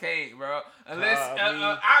I can't, bro. Unless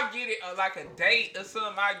I'll get it like a date or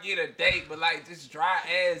something. I get a date, but like just dry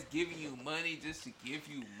ass giving you money just to give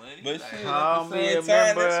you money. But like, shit, call at the me same a time,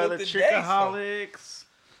 member that's of what the the date's for. Trickaholics.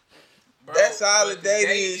 bro, That's all but the the dating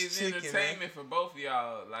date is, chicken, entertainment for both of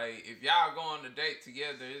y'all. Like if y'all go on a date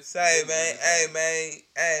together, it's Say, really man, entertainment.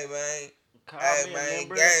 hey, man. Call Hey, me a man,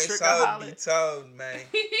 member game of the soul be Trickaholics. told, man.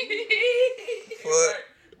 Right,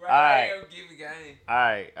 All I right. ain't gonna give a game. All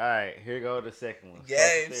right. Here go the second one.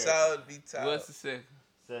 Game Social therapy. soul be told. What's the second?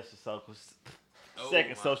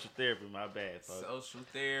 Second Oh, social therapy. My bad, folks. Social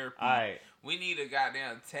therapy. All right. We need a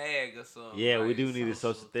goddamn tag or something. Yeah, we like do need a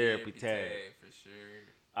social therapy tag. for sure.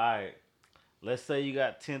 All right. Let's say you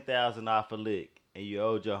got 10,000 off a lick and you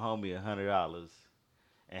owed your homie $100,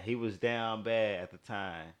 and he was down bad at the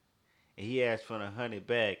time, and he asked for $100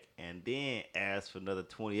 back, and then asked for another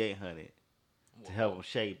 $2,800 to help him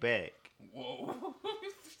shake back. Whoa.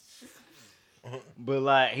 But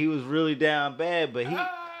like he was really down bad, but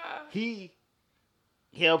he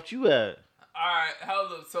helped you out, Alright,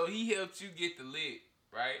 hold up. So he helped you get the lick,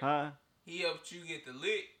 right? huh? He helped you get the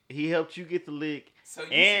lick. He helped you get the lick, So you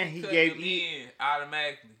And should he cut gave them you- in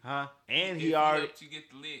automatically. huh? And If he already helped you get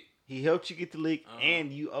the lick. he helped you get the lick, Uh-huh.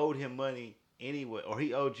 and you owed him money anyway, or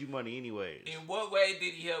he owed you money anyways. In what way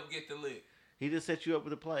did he help get the lick? He just set you up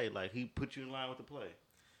with the play, like he put you in line with the play.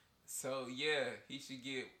 So yeah, he should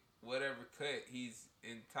get whatever cut he's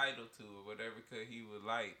entitled to, or whatever cut he would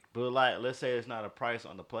like. But like, let's say it's not a price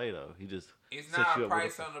on the play though. He just It's set not you a up with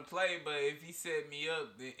price on the play, but if he set me up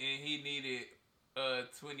and he needed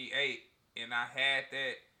 28 and I had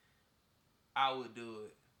that, I would do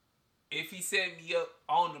it. If he set me up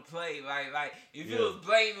on the play, like if it Yeah. was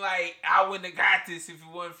blatant, like I wouldn't have got this if it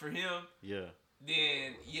wasn't for him. yeah.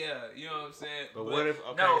 Then yeah, you know what I'm saying. But what if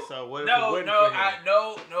okay? no, So what if it no, wasn't no, for him?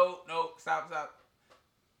 no, stop.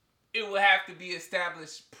 It would have to be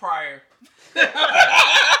established prior. I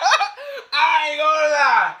ain't gonna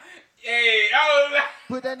lie. Hey, I was like,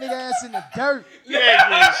 Put that nigga ass in the dirt.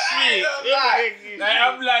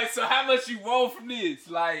 I'm like, so how much you want from this?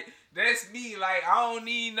 Like, that's me. Like, I don't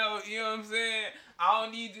need no, you know what I'm saying? I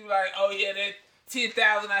don't need you like, oh yeah, that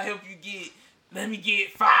 10,000 I help you get. Let me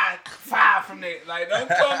get five from that. Like, don't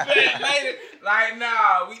come back later. Like,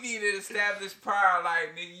 nah, we need to establish prior.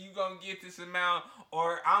 Like, nigga, you gonna get this amount,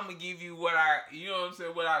 or I'm gonna give you what you know what I'm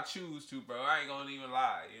saying, what I choose to, bro. I ain't gonna even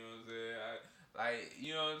lie. You know what I'm saying?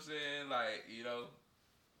 You know what I'm saying? Like, you know,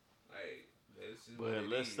 like, that's just what But it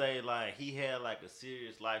let's is. say like he had like a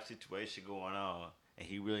serious life situation going on, and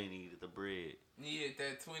he really needed the bread. Needed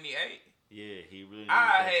that 28. Yeah, he really. Needed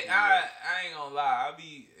I that hate. 28. I ain't gonna lie. I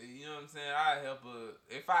be. You know what I'm saying. I help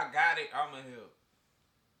if I got it, I'ma help.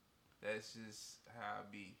 That's just how I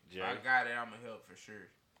be. If Jay? I got it, I'ma help for sure.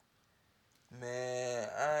 Man,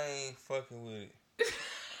 I ain't fucking with it.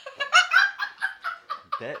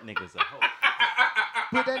 That nigga's a hoe.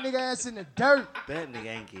 Put that nigga ass in the dirt. That nigga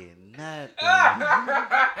ain't getting nothing.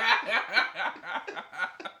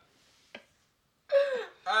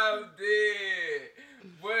 I'm dead.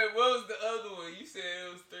 What was the other one? You said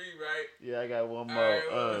it was 3, right? Yeah, I got one All more. right,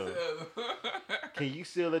 what was the other one? Can you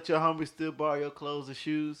still let your homies still borrow your clothes and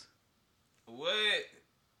shoes? What?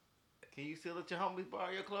 Can you still let your homies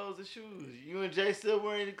borrow your clothes and shoes? You and Jay still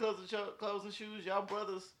wearing your clothes and shoes? Y'all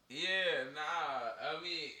brothers? Yeah, nah. I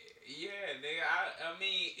mean, yeah, nigga. I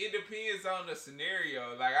mean, it depends on the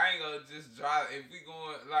scenario. Like, I ain't gonna just drive. If we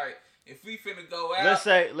going, like, if we finna go out. Let's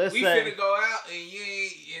say we finna go out and you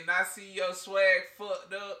ain't, and I see your swag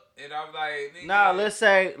fucked up, and I'm like, nigga. Nah, let's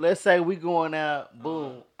say we going out.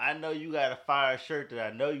 Boom. I know you got a fire shirt that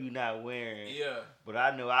I know you not wearing. Yeah. But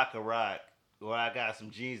I know I could rock. Or I got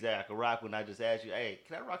some jeans that I could rock when I just asked you, hey,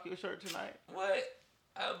 can I rock your shirt tonight? What?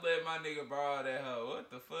 I let my nigga borrow that hoe.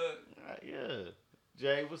 What the fuck? Yeah.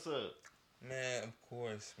 Jay, what's up? Man, of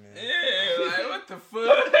course, man. Yeah, like what the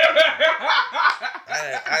fuck?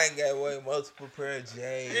 I done got away multiple pair of J's.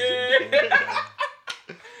 Yeah.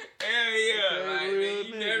 Hell yeah, Okay, like real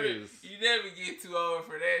man, niggas. you never get too old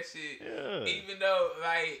for that shit. Yeah. Even though,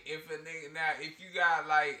 like, if a nigga now, if you got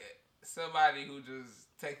like somebody who just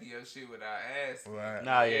taking your shit without asking, Right.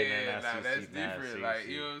 Nah, yeah, nah, that's nah, different. see, Like,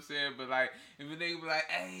 see. you know what I'm saying? But like, if a nigga be like,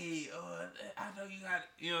 hey, I know you got,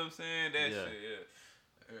 you know what I'm saying? That Yeah. shit,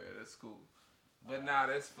 yeah, that's cool. But nah,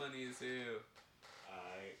 that's funny as hell.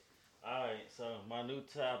 Alright, so my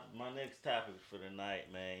next topic for the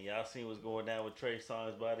night, man. Y'all seen what's going down with Trey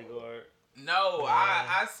Songz bodyguard? No,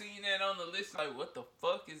 I seen that on the list. Like, what the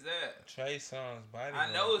fuck is that? Trey Songz body.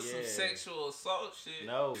 I know it's some Yeah. sexual assault shit.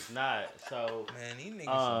 No, it's not. So Man, these niggas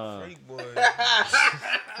some freak boys.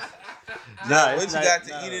 Nah, What it's you not- got to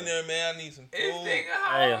nah. eat in there, man? I need some This food.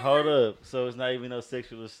 nigga Hey, hold hungry. up. So it's not even no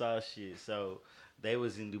sexual assault shit. So they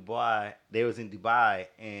was in Dubai.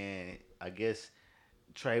 And I guess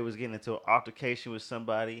Trey was getting into an altercation with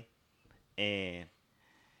somebody, and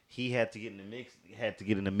he had to get in the mix. Had to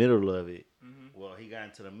get in the middle of it. Mhm. Well, he got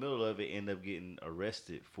into the middle of it, ended up getting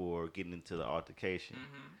arrested for getting into the altercation,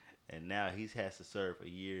 Mhm. and now he has to serve a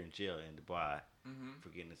year in jail in Dubai Mhm. for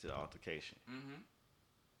getting into the altercation. Mhm.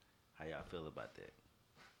 How y'all feel about that?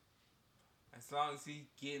 As long as he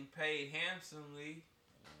getting paid handsomely.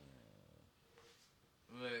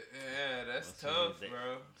 But yeah, that's Once he tough, get that-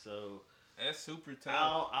 bro. So That's super I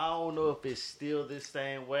tough. don't know if it's still this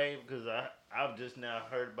same way because I've just now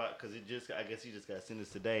heard about because I guess he just got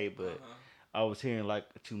sentenced today, but Uh-huh. I was hearing like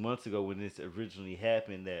 2 months ago when this originally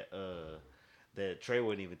happened that that Trey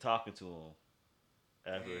wasn't even talking to him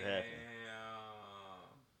after it happened.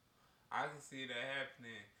 Damn. I can see that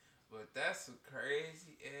happening. But that's some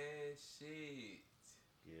crazy ass shit.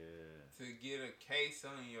 Yeah. to get a case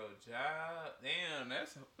on your job. Damn,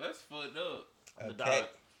 that's fucked up. The dog.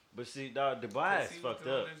 But see, dog, Dubai is fucked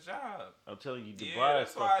up. His job. I'm telling you, Yeah, Dubai is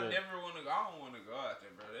that's why fucked I up. never want to go. I don't want to go out there,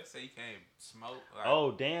 bro. They say you can't smoke. Like,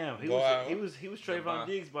 Oh damn, he Boy, was Trayvon Dubai.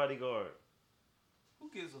 Diggs' bodyguard. who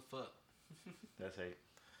gives a fuck? That's hate.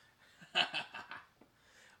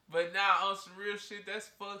 But now on some real shit, that's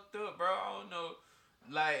fucked up, bro. I don't know.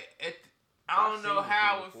 Like, I don't know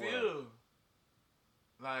how it would feel.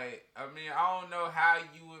 Like, I mean, I don't know how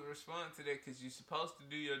you would respond to that because you're supposed to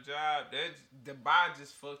do your job. That Dubai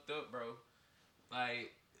just fucked up, bro.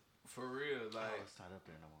 Like, for real. Like, It's not up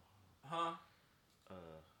there no more. huh?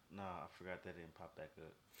 Nah, I forgot that didn't pop back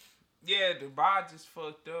up. Yeah, Dubai just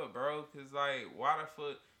fucked up, bro. Cause like, why the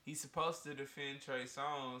fuck he's supposed to defend Trey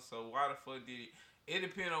Songz? So why the fuck did he? It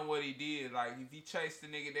depends on what he did. Like, if he chased the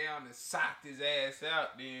nigga down and socked his ass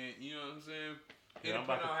out, then you know what I'm saying. It Yeah, I'm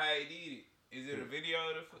depends about on how he did it. Is it a video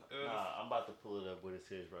of the? Nah, I'm about to pull it up what it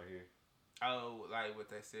says right here. Oh, like what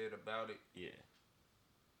they said about it. Yeah.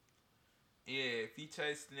 Yeah, if he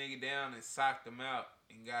chased the nigga down and socked him out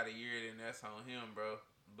and got a year, then that's on him, bro.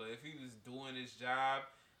 But if he was doing his job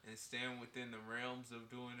and staying within the realms of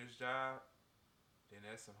doing his job, then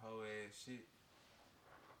that's some hoe ass shit.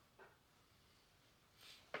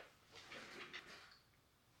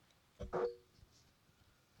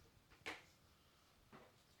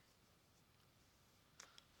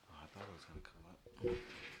 Oh, I thought it was gonna come up.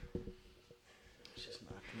 It's just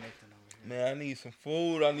not connecting over here. Man, I need some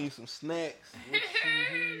food. I need some snacks. I need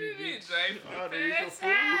some food. I need some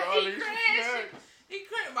snacks. He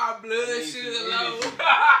cracked my blood sugar low.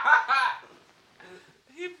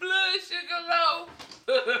 He blood sugar low.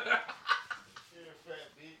 You're a fat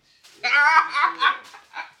bitch. Ass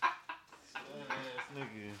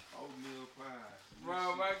nigga. Oatmeal pie. Bro,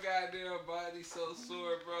 my goddamn body so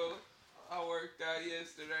sore, bro. I worked out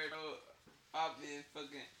yesterday, bro. I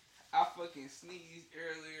fucking sneezed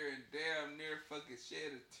earlier and damn near fucking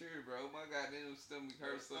shed a tear, bro. My goddamn stomach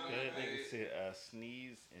hurts so That bad. nigga said I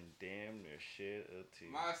sneezed and damn near shed a tear.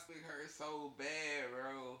 My stomach hurts so bad,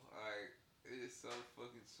 bro. Like, it's so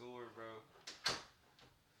fucking sore, bro.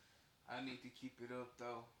 I need to keep it up,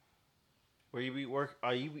 though. Where you be work?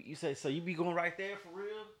 Are you say so? You be going right there for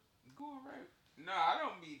real? Going right? No, I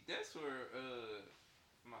don't be. That's where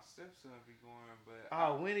my stepson be going, but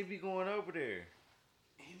Oh, when he be going over there?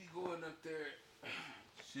 he be going up there.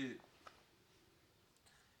 Shit.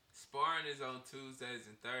 Sparring is on Tuesdays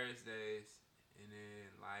and Thursdays, and then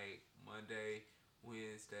like Monday,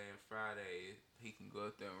 Wednesday, and Friday he can go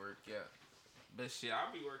up there and work out. But shit,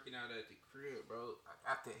 I'll be working out at the crib, bro. I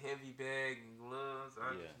got the heavy bag and gloves.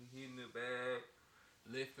 I just be hitting the bag,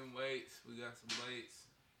 lifting weights. We got some weights.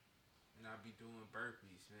 And I be doing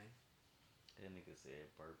burpees, man. That nigga said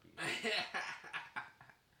burpee.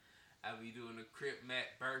 I be doing the crip mat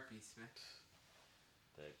burpees, man.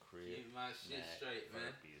 That crib. Get my shit mat straight, man.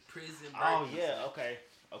 burpees. Prison burpees. Oh yeah, okay.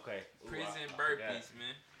 Ooh, Prison I forgot. burpees,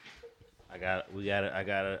 man. I got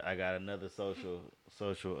another social Therapy.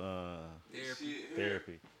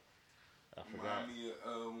 therapy. I forgot. Remind me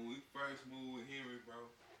of when we first moved with Henry, bro.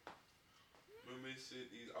 Remember this shit,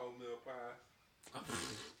 these oatmeal pies?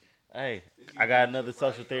 Hey, I got another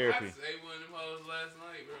social I therapy. say one of them hoes last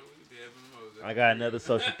night, bro. We could have them hoes. I got another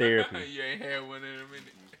social therapy. You ain't had one in a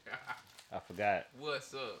minute. I forgot.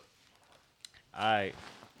 What's up? Alright.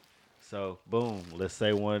 So boom. Let's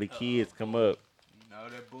say one of the kids come up. You know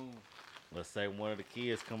that boom. Let's say one of the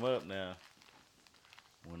kids come up now.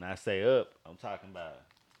 When I say up, I'm talking about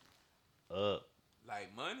up.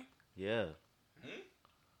 Like money? Yeah.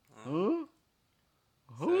 Huh? Huh?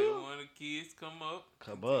 Say Huh? one of the kids come up.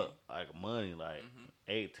 Come up like money, like Mhm.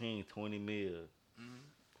 18, 20 mil. Mhm.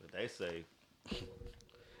 But they say,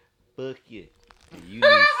 fuck you. And you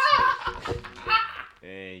need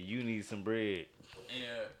and you need some bread.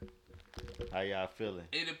 Yeah. How y'all feeling?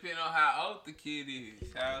 It depends on how old the kid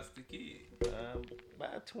is. How's the kid?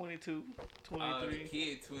 About 22, Oh, the 23.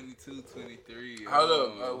 kid 22, 23. Hold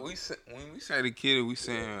up, when we say the kid, we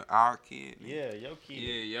saying our kid. Yeah, your kid.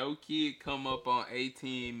 Yeah, your kid come up on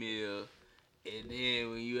 18 mil, and then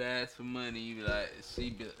when you ask for money, you be like,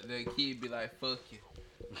 the kid be like, fuck you.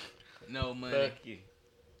 No money. Fuck you.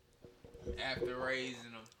 After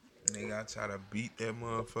raising them. Nigga, I try to beat that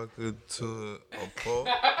motherfucker to a pulp.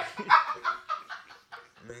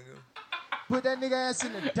 Nigga. Put that nigga ass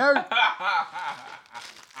in the dirt.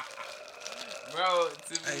 Bro,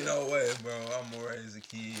 to me, Ain't no way, bro. I'm gonna raise a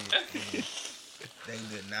kid. They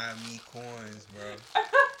deny me coins, bro.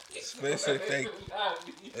 Especially if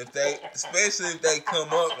they come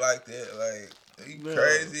up like that, like you No.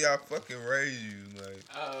 crazy. I fucking raise you, like.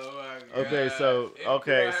 oh my god. Okay, so- If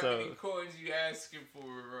okay, you don't have so- any coins, asking for,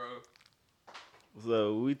 bro.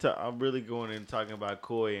 So I'm really going in talking about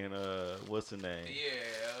Koi and what's her name?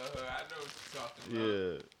 Yeah, I know what you're talking about.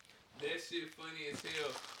 Yeah. That shit funny as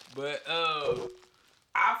hell. But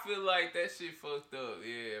I feel like that shit fucked up.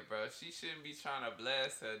 Yeah, bro. She shouldn't be trying to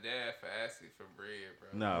blast her dad for asking for bread,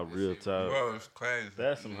 bro. Nah, That real shit talk. weird, Bro, it's crazy.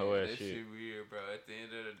 That's some hoe ass that shit. shit weird, bro. At the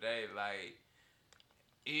end of the day, like,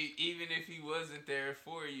 even if he wasn't there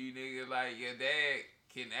for you, nigga, like, your dad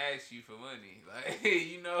can ask you for money. Like,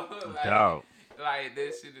 you know, like, Dog. like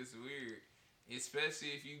that shit is weird. Especially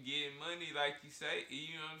if you getting money, like you say,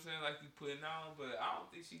 you know what I'm saying, like you putting on. But I don't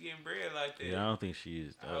think she getting bread like that. Yeah, I don't think she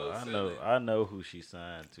is. Oh, I know who she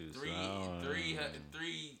signed to. Three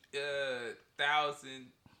so thousand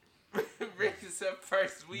records her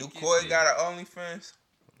first week. Do Koi got an OnlyFans?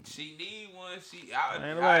 She need one.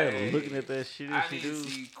 ain't nobody looking at that shit. I If she need do, to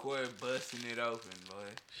see Koi busting it open, boy.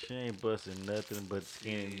 she ain't busting nothing but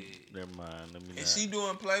skin. Shit. Never mind. Let me not. Is she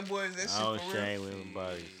doing Playboys? That I shit don't for real? shame women's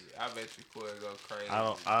bodies. I bet you Koi go crazy.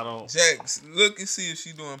 I don't. Jax, look and see if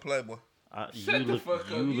she doing Playboy. Shut the fuck up.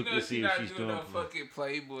 You look know to she see if not she's doing doing. no fucking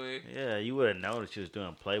Playboy. Yeah, you would have known that she was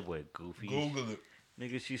doing Playboy, goofy. Google it.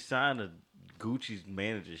 Nigga, she signed a Gucci's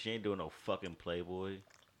manager. She ain't doing no fucking Playboy.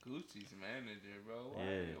 Gucci's manager, bro. Why,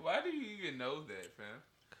 Yeah. why do you even know that, fam?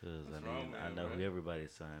 Cause What's I wrong mean, with I him, know bro? who everybody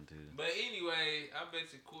signed to. But anyway, I bet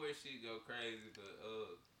your Koi shit go crazy.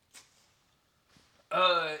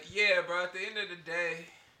 But yeah, bro. At the end of the day,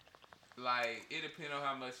 like it depends on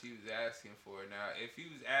how much he was asking for. Now, if he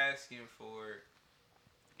was asking for,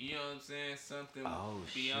 you know what I'm saying, something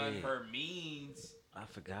beyond shit. her means, I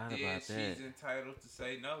forgot then about that. she's entitled to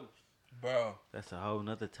say no. Bro, That's a whole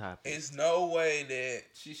nother topic. it's no way that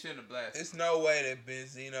She shouldn't have blasted. it's no way that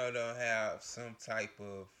Benzino don't have some type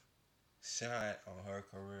of shine on her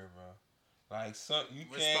career, bro. Like you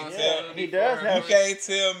can't tell he does for have- you can't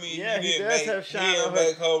tell me Yeah, you he didn't does make have shine he didn't on her.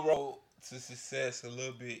 make her road to success a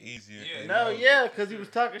little bit easier. Yeah, than No, others. yeah, because he was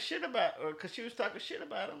talking shit about, or because she was talking shit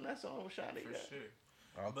about him. That's the only shot he for got.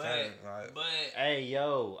 sure. Okay, like But Hey,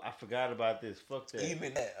 yo, I forgot about this. Fuck that.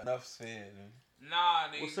 even that enough said. nah,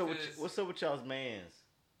 nigga. What's up with y'all's mans?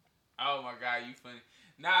 Oh my god, you funny.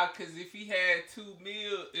 Nah, cause if he had $2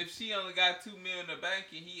 million, if she only got $2 million in the bank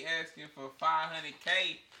and he asking for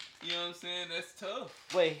 $500K, you know what I'm saying? That's tough.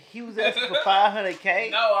 Wait, he was asking for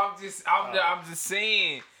 $500K? No, I'm just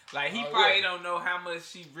saying. Like he Oh, probably yeah. don't know how much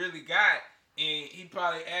she really got, and he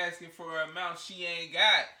probably asking for an amount she ain't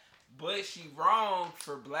got. But she wrong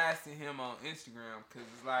for blasting him on Instagram, cause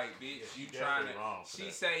it's like, bitch, Yeah, you she trying definitely wrong to. for She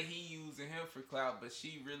that. say he using him for clout, but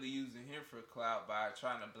she really using him for clout by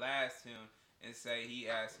trying to blast him and say he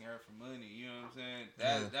asking her for money. You know what I'm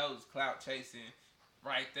saying? That was clout chasing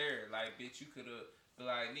right there. Like, bitch, you could have been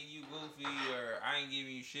like, nigga, you goofy, or I ain't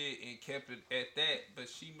giving you shit, and kept it at that. But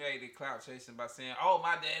she made it clout chasing by saying, oh,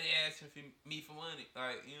 my daddy asking me for money.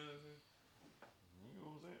 Like, you know what I'm saying?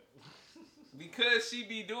 Because she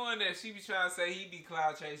be doing that, she be trying to say he be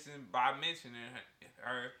cloud chasing by mentioning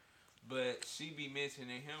her, but she be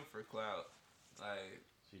mentioning him for clout. Like,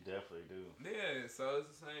 She definitely do. yeah, so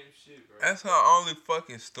it's the same shit, bro. That's her only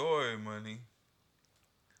fucking story, money.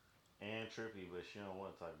 And Trippy, but she don't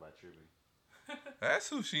want to talk about Trippy. That's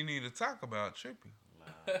who she need to talk about, Trippy.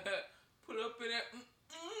 Nah. Put up in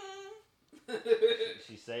that.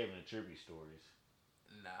 She's saving the Trippy stories.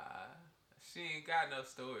 Nah, she ain't got no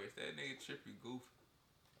stories. That nigga Trippy goofy.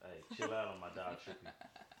 Hey, chill out on my dog Trippy.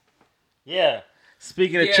 Yeah.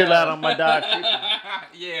 Speaking of chill out on my dog Trippy.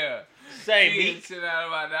 Yeah. Say She me. ain't chill out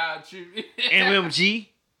on my dog Trippy. MMG.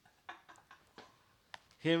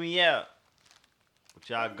 Hear me out. What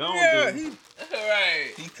y'all gonna Yeah, do?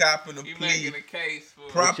 Right. he copping the You plea. making a case for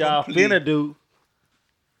Proper What y'all plea. finna do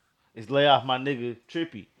is lay off my nigga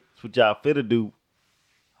Trippy. That's what y'all finna do.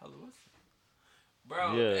 Hello, what's-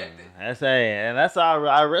 Bro, Yeah, that's all.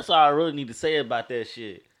 That's all I really need to say about that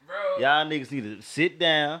shit. bro, Y'all niggas need to sit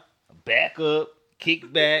down, back up,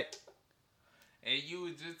 kick back. and you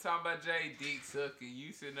was just talking about Jay dick sucking.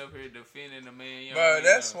 You sitting up here defending the man. You Bro, don't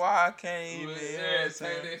that's know. why I can't even. Yeah, You know what I'm take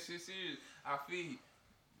saying? that shit serious. I feel you.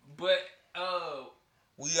 But,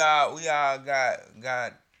 We all got,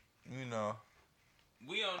 you know.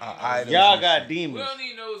 we don't Items need Y'all and got shit. we demons. don't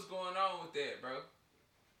need to know what's going on with that, bro.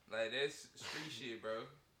 Like, that's street shit, bro.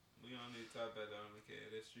 We don't need to talk about that on the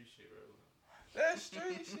cat. That's street shit, bro. That's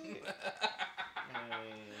street shit.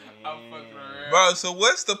 I'm fucking around. Bro, so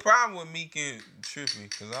what's the problem with Meek and Trippy?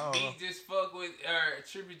 Because I don't know. Meek just fuck with,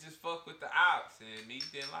 Trippy just fuck with the ops, and Meek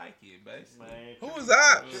didn't like it, basically. Man, Who Trippy- was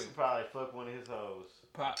that? Trippy probably fuck one of his hoes.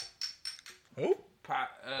 Pop, Who?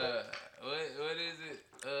 what is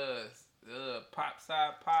it? Pop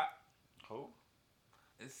side pop. Who?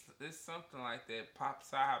 It's something like that. Pop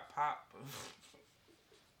side pop.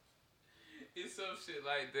 It's some shit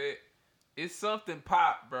like that. It's something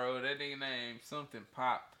pop, bro. That nigga name something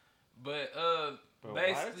pop. But Bro,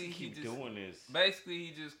 why does basically he keep doing this? Basically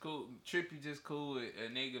he just cool. Trippy just cool with a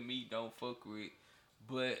nigga Meek don't fuck with.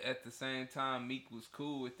 But at the same time, Meek was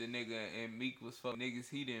cool with the nigga, and Meek was fuck niggas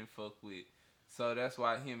he didn't fuck with. So that's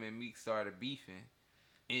why him and Meek started beefing.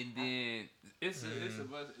 And then it's a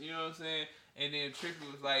bunch, you know what I'm saying? And then Trippy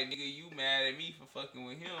was like, nigga, you mad at me for fucking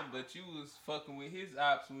with him, but you was fucking with his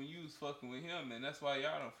ops when you was fucking with him, and that's why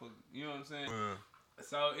y'all don't fuck, you know what I'm saying?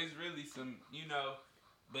 So it's really some, you know,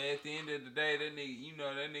 but at the end of the day, that nigga, you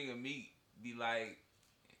know, that nigga Meek be like,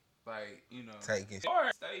 you know, Taking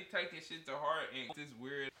hard, stay taking shit to heart, and this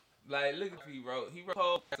weird, like, look at what he wrote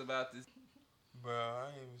posts about this. Bro, I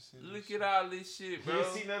ain't even see this. Look at all this shit, bro. You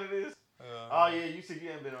didn't see none of this? Oh yeah, you said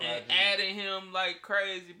you ain't been on And IG. adding him like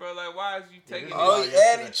crazy, bro. Like, why is you taking Oh, it? he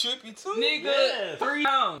added Trippy too? Nigga, Yes. 3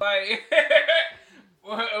 times. Like,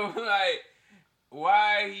 like,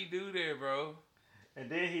 why he do that, bro?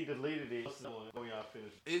 And then he deleted it when y'all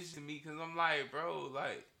finished. It's to me, because I'm like, bro,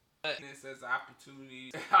 like, this as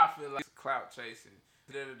opportunity. I feel like it's clout chasing.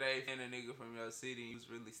 The other day, and a nigga from your city, he was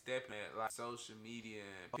really stepping at like social media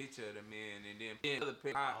and picture of the man, and then other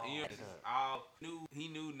picture. You know,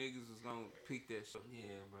 he knew niggas was gonna pick that shit.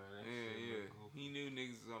 Yeah, bro. Yeah. He knew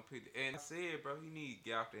niggas was gonna pick that. And I said, bro, he need to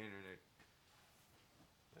get off the internet.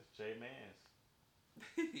 That's J Mans.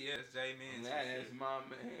 Yeah, that's J Man. That's my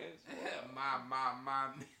man. my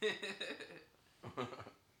man.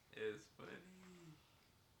 It's funny.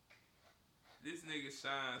 This nigga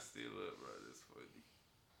Shine still up, bro. That's funny.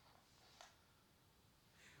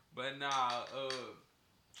 But nah,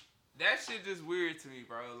 that shit just weird to me,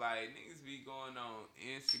 bro. Like, niggas be going on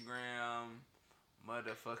Instagram,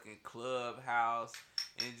 motherfucking Clubhouse,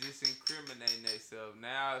 and just incriminating themselves.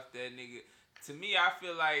 Now, if that nigga, to me, I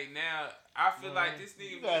feel like like this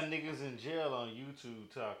nigga. You got niggas in jail on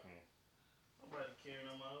YouTube talking. Nobody care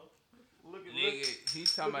no more. Look at nigga, he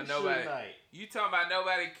talking about nobody. You talking about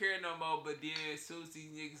nobody care no more, but then as soon as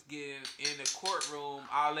these niggas get in the courtroom,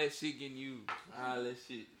 all that shit getting used. All that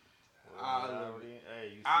shit. All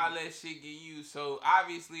that shit get used. So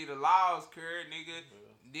obviously the laws current, nigga.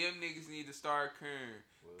 Them niggas need to start current.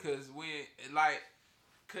 Cause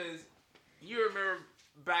cause you remember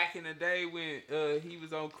back in the day when he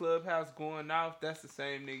was on Clubhouse going off. That's the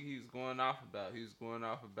same nigga he was going off about. He was going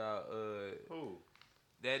off about who?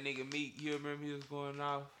 That nigga Meek. You remember he was going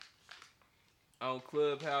off on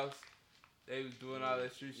Clubhouse. They was doing all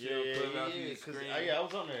that street shit on Clubhouse. Yeah, I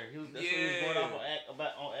was on there. He was going off on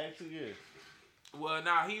Act 2 years. Well,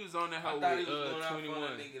 nah, he was on that whole I thought he was going 21. off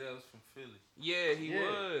on a nigga that was from Philly. Yeah, he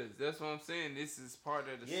was. That's what I'm saying. This is part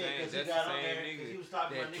of the same. That's the same nigga. He was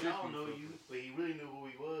talking about nigga, I don't know you, but he really knew who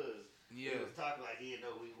he was. Yeah. He was talking like he didn't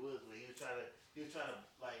know who he was, but he was trying to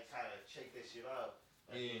like kind of shake that shit off.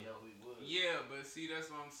 Like he didn't know who he was. Yeah, but see,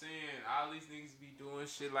 that's what I'm saying. All these niggas be doing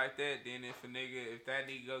shit like that. Then if that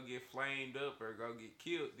nigga go get flamed up or go get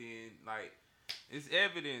killed, then like it's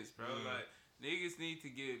evidence, bro. Like niggas need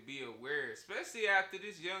to be aware, especially after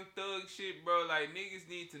this Young Thug shit, bro. Like niggas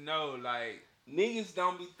need to know, like niggas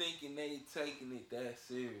don't be thinking they taking it that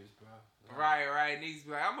serious, bro. Right. Niggas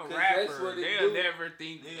be like, I'm a rapper. They'll never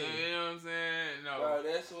think. You know what I'm saying? No, bro.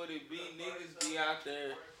 That's what it be. Niggas be out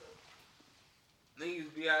there.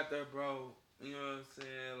 Niggas be out there, bro, you know what I'm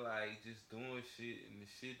saying, like, just doing shit, and the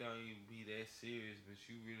shit don't even be that serious, but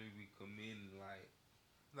you really be committing, like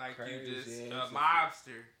you just a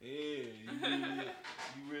mobster. Yeah,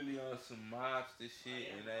 you really on some mobster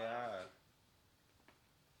shit in their eyes.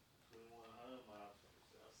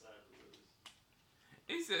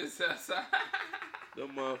 He says outside.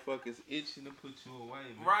 Them motherfuckers itching to put you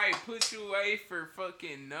away, man. Right, put you away for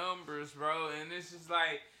fucking numbers, bro, and it's just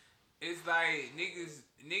like, it's like niggas.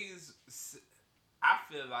 I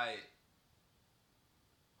feel like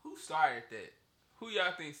who started that? Who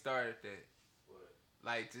y'all think started that? What?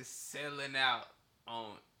 Like just selling out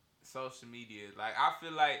on social media. Like I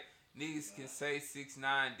feel like niggas can say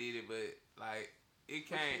 6ix9ine did it, but like it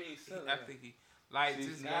can't. I think he like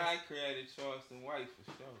 6ix9ine created Charleston White for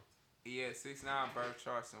sure. Yeah, 6ix9ine birthed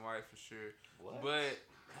Charleston White for sure. What? But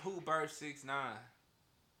who birthed 6ix9ine?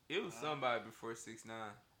 It was somebody before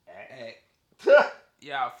 6ix9ine. Act.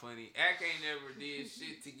 Y'all funny. Act ain't never did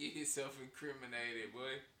shit to get himself incriminated,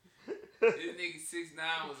 boy. This nigga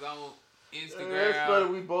 6ix9ine was on Instagram. That's funny.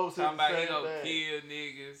 We both said talking the about he same gonna thing. kill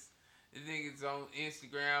niggas. This nigga's on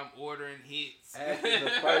Instagram ordering hits. Act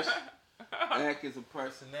is a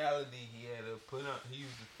personality. He had to put on. He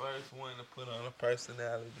was the first one to put on a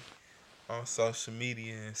personality on social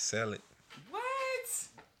media and sell it. What?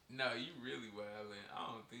 No, you really wildin'.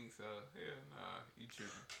 I don't think so. Hell nah, you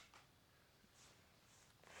tripping.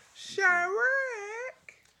 Chirac.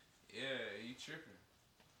 Yeah, you tripping.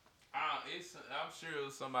 I'm sure it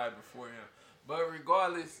was somebody before him. But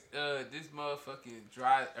regardless, this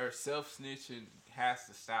motherfucking self snitching has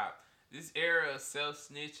to stop. This era of self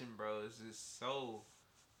snitching, bro, is just so.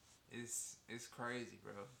 It's crazy,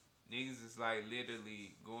 bro. Niggas is like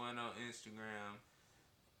literally going on Instagram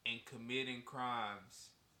and committing crimes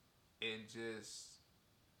and just.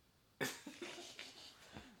 You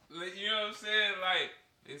know what I'm saying? Like,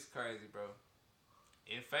 it's crazy, bro.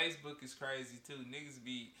 And Facebook is crazy too. Niggas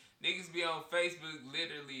be on Facebook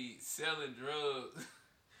literally selling drugs,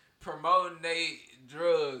 promoting they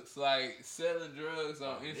drugs, like selling drugs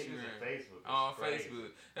on Instagram. On Facebook.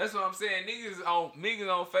 That's what I'm saying. Niggas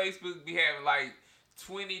on Facebook be having like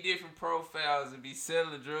 20 different profiles and be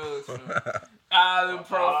selling drugs from all them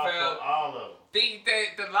profiles. All of them. Think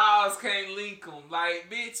that the laws can't link them. Like,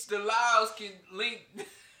 bitch, the laws can link.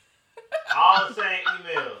 All the same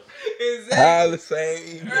emails. Exactly. All the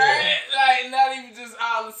same email. Right? Like, not even just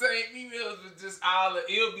all the same emails, but just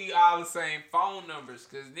it'll be all the same phone numbers.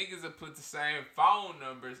 Because niggas will put the same phone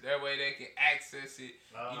numbers. That way they can access it.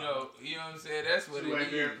 You know what I'm saying? That's what Two-way it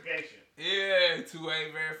is. verification. Yeah,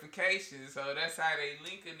 two-way verification. So that's how they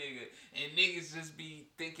link a nigga. And niggas just be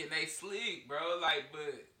thinking they slick, bro. Like,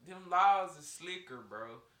 but them laws is slicker,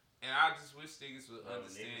 bro. And I just wish niggas would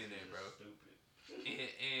understand that, bro. Stupid.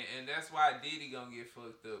 And that's why Diddy gonna get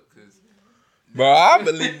fucked up, cause Bro, I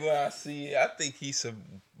believe what I see. I think he's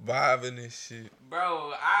surviving this shit.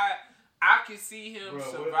 bro, I can see him Bro,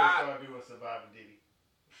 survive. what if they start doing surviving Diddy?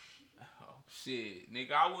 Oh shit,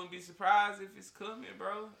 nigga, I wouldn't be surprised if it's coming,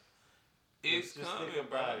 bro. It's Just coming, think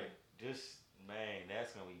bro. about it. Man,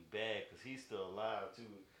 that's gonna be bad because he's still alive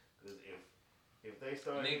too. Because if they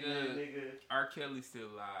start hitting that nigga, R. Kelly's still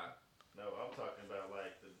alive. no, I'm talking about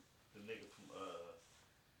like the nigga from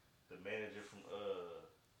the manager from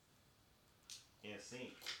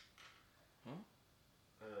NSYNC. Huh?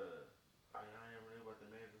 I never knew about the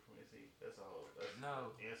manager from NSYNC. That's all.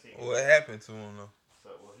 No. NSYNC. What happened to him though?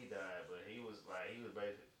 So he died, but he is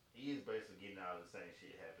basically getting all the same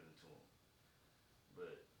shit happening to him.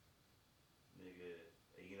 But nigga,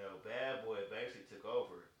 Bad Boy basically took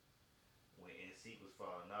over when NSYNC was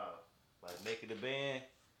falling off. Like Making the Band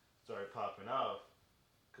started popping off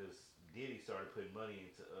because Diddy started putting money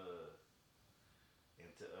into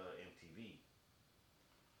MTV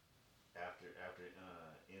after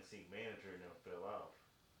NSYNC manager and them fell off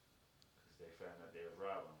because they found out they was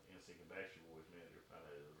robbing. NSYNC and Backstreet Boys manager found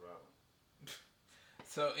out they was robbing.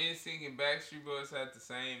 So NSYNC and Backstreet Boys had the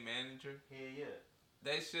same manager. Hell yeah.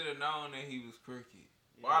 They should have known that he was crooked.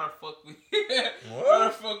 Yeah. Why the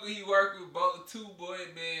fuck would he work with two boy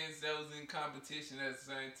bands that was in competition at the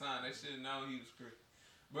same time? They should have known he was crooked.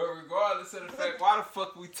 But regardless of the fact, why the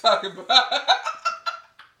fuck we talking about?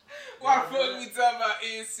 Why the fuck we talking about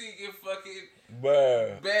NSYNC and fucking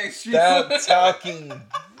Bruh. Backstreet? Stop talking.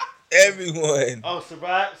 Everyone. Oh,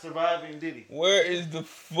 surviving Diddy. Where is the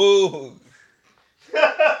food?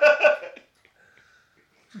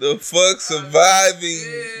 The fuck surviving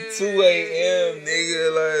 2 a.m. nigga?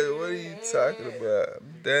 Like, what are you talking about?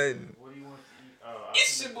 I'm done. What do you want to eat? Oh,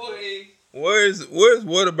 It's your boy Where's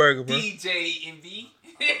Whataburger, bro? DJ Envy.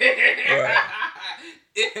 Right.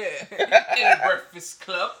 In the Breakfast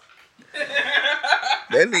Club.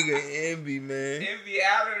 That nigga Envy, man. Envy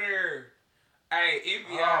out of there. Hey,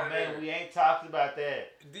 Envy out of there. We ain't talking about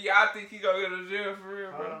that. Do y'all think he gonna go to jail for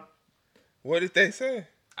real, bro? What did they say?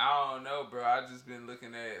 I don't know, bro. I just been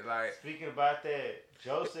looking at like. Speaking about that,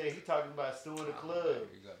 Joe said he talking about suing the club.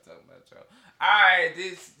 We gonna talk about y'all. All right,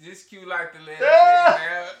 this Q like to let it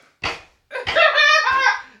out.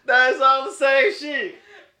 That's all the same shit.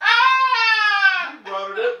 Ah! You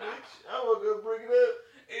brought it up, bitch. I was gonna bring it up.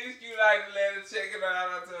 It's Q like to let it check it out.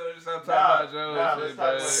 I told you something Nah, about Joe. let's talk about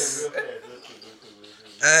that real fast. Real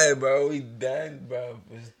quick. Hey, bro, we done, bro.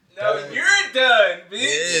 It's No, done. you're done, bitch.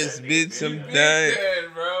 Yes, bitch, I'm You done.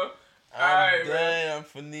 done, bro. I'm Alright, done. I'm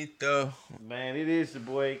finito. Man, it is the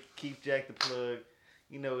boy Keith Jack the Plug.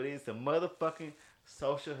 You know, it is the motherfucking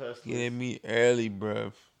social hustlers. Get me early, bro.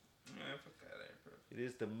 Man, fuck out of there, bro. It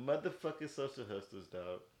is the motherfucking social hustlers,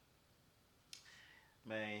 dog.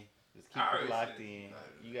 Man, just keep Alright, it locked shit. in.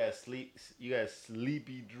 You got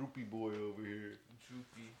sleepy droopy boy over here.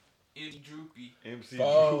 Droopy. It's Droopy. MC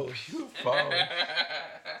Fall. Droopy. Fall.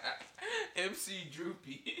 MC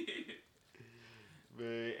Droopy.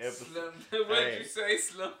 Man, What'd you say,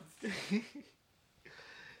 Slum?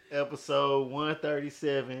 episode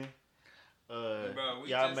 137. Bro, we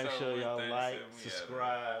Y'all just make on sure y'all 137, like, we out of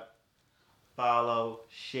subscribe, follow,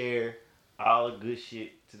 share, all the good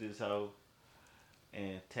shit to this hoe.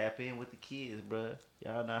 And tap in with the kids, bruh.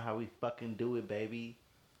 Y'all know how we fucking do it, baby.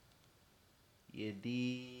 You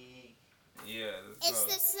dig? Yeah, It's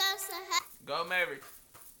the salsa. Go Mavericks.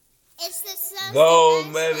 It's the salsa. Go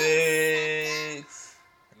Mavericks.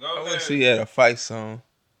 Go I Mavericks. wish he had a fight song.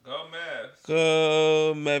 Go Mavs.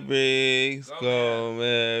 Go Mavericks. Go Go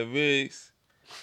Mavericks.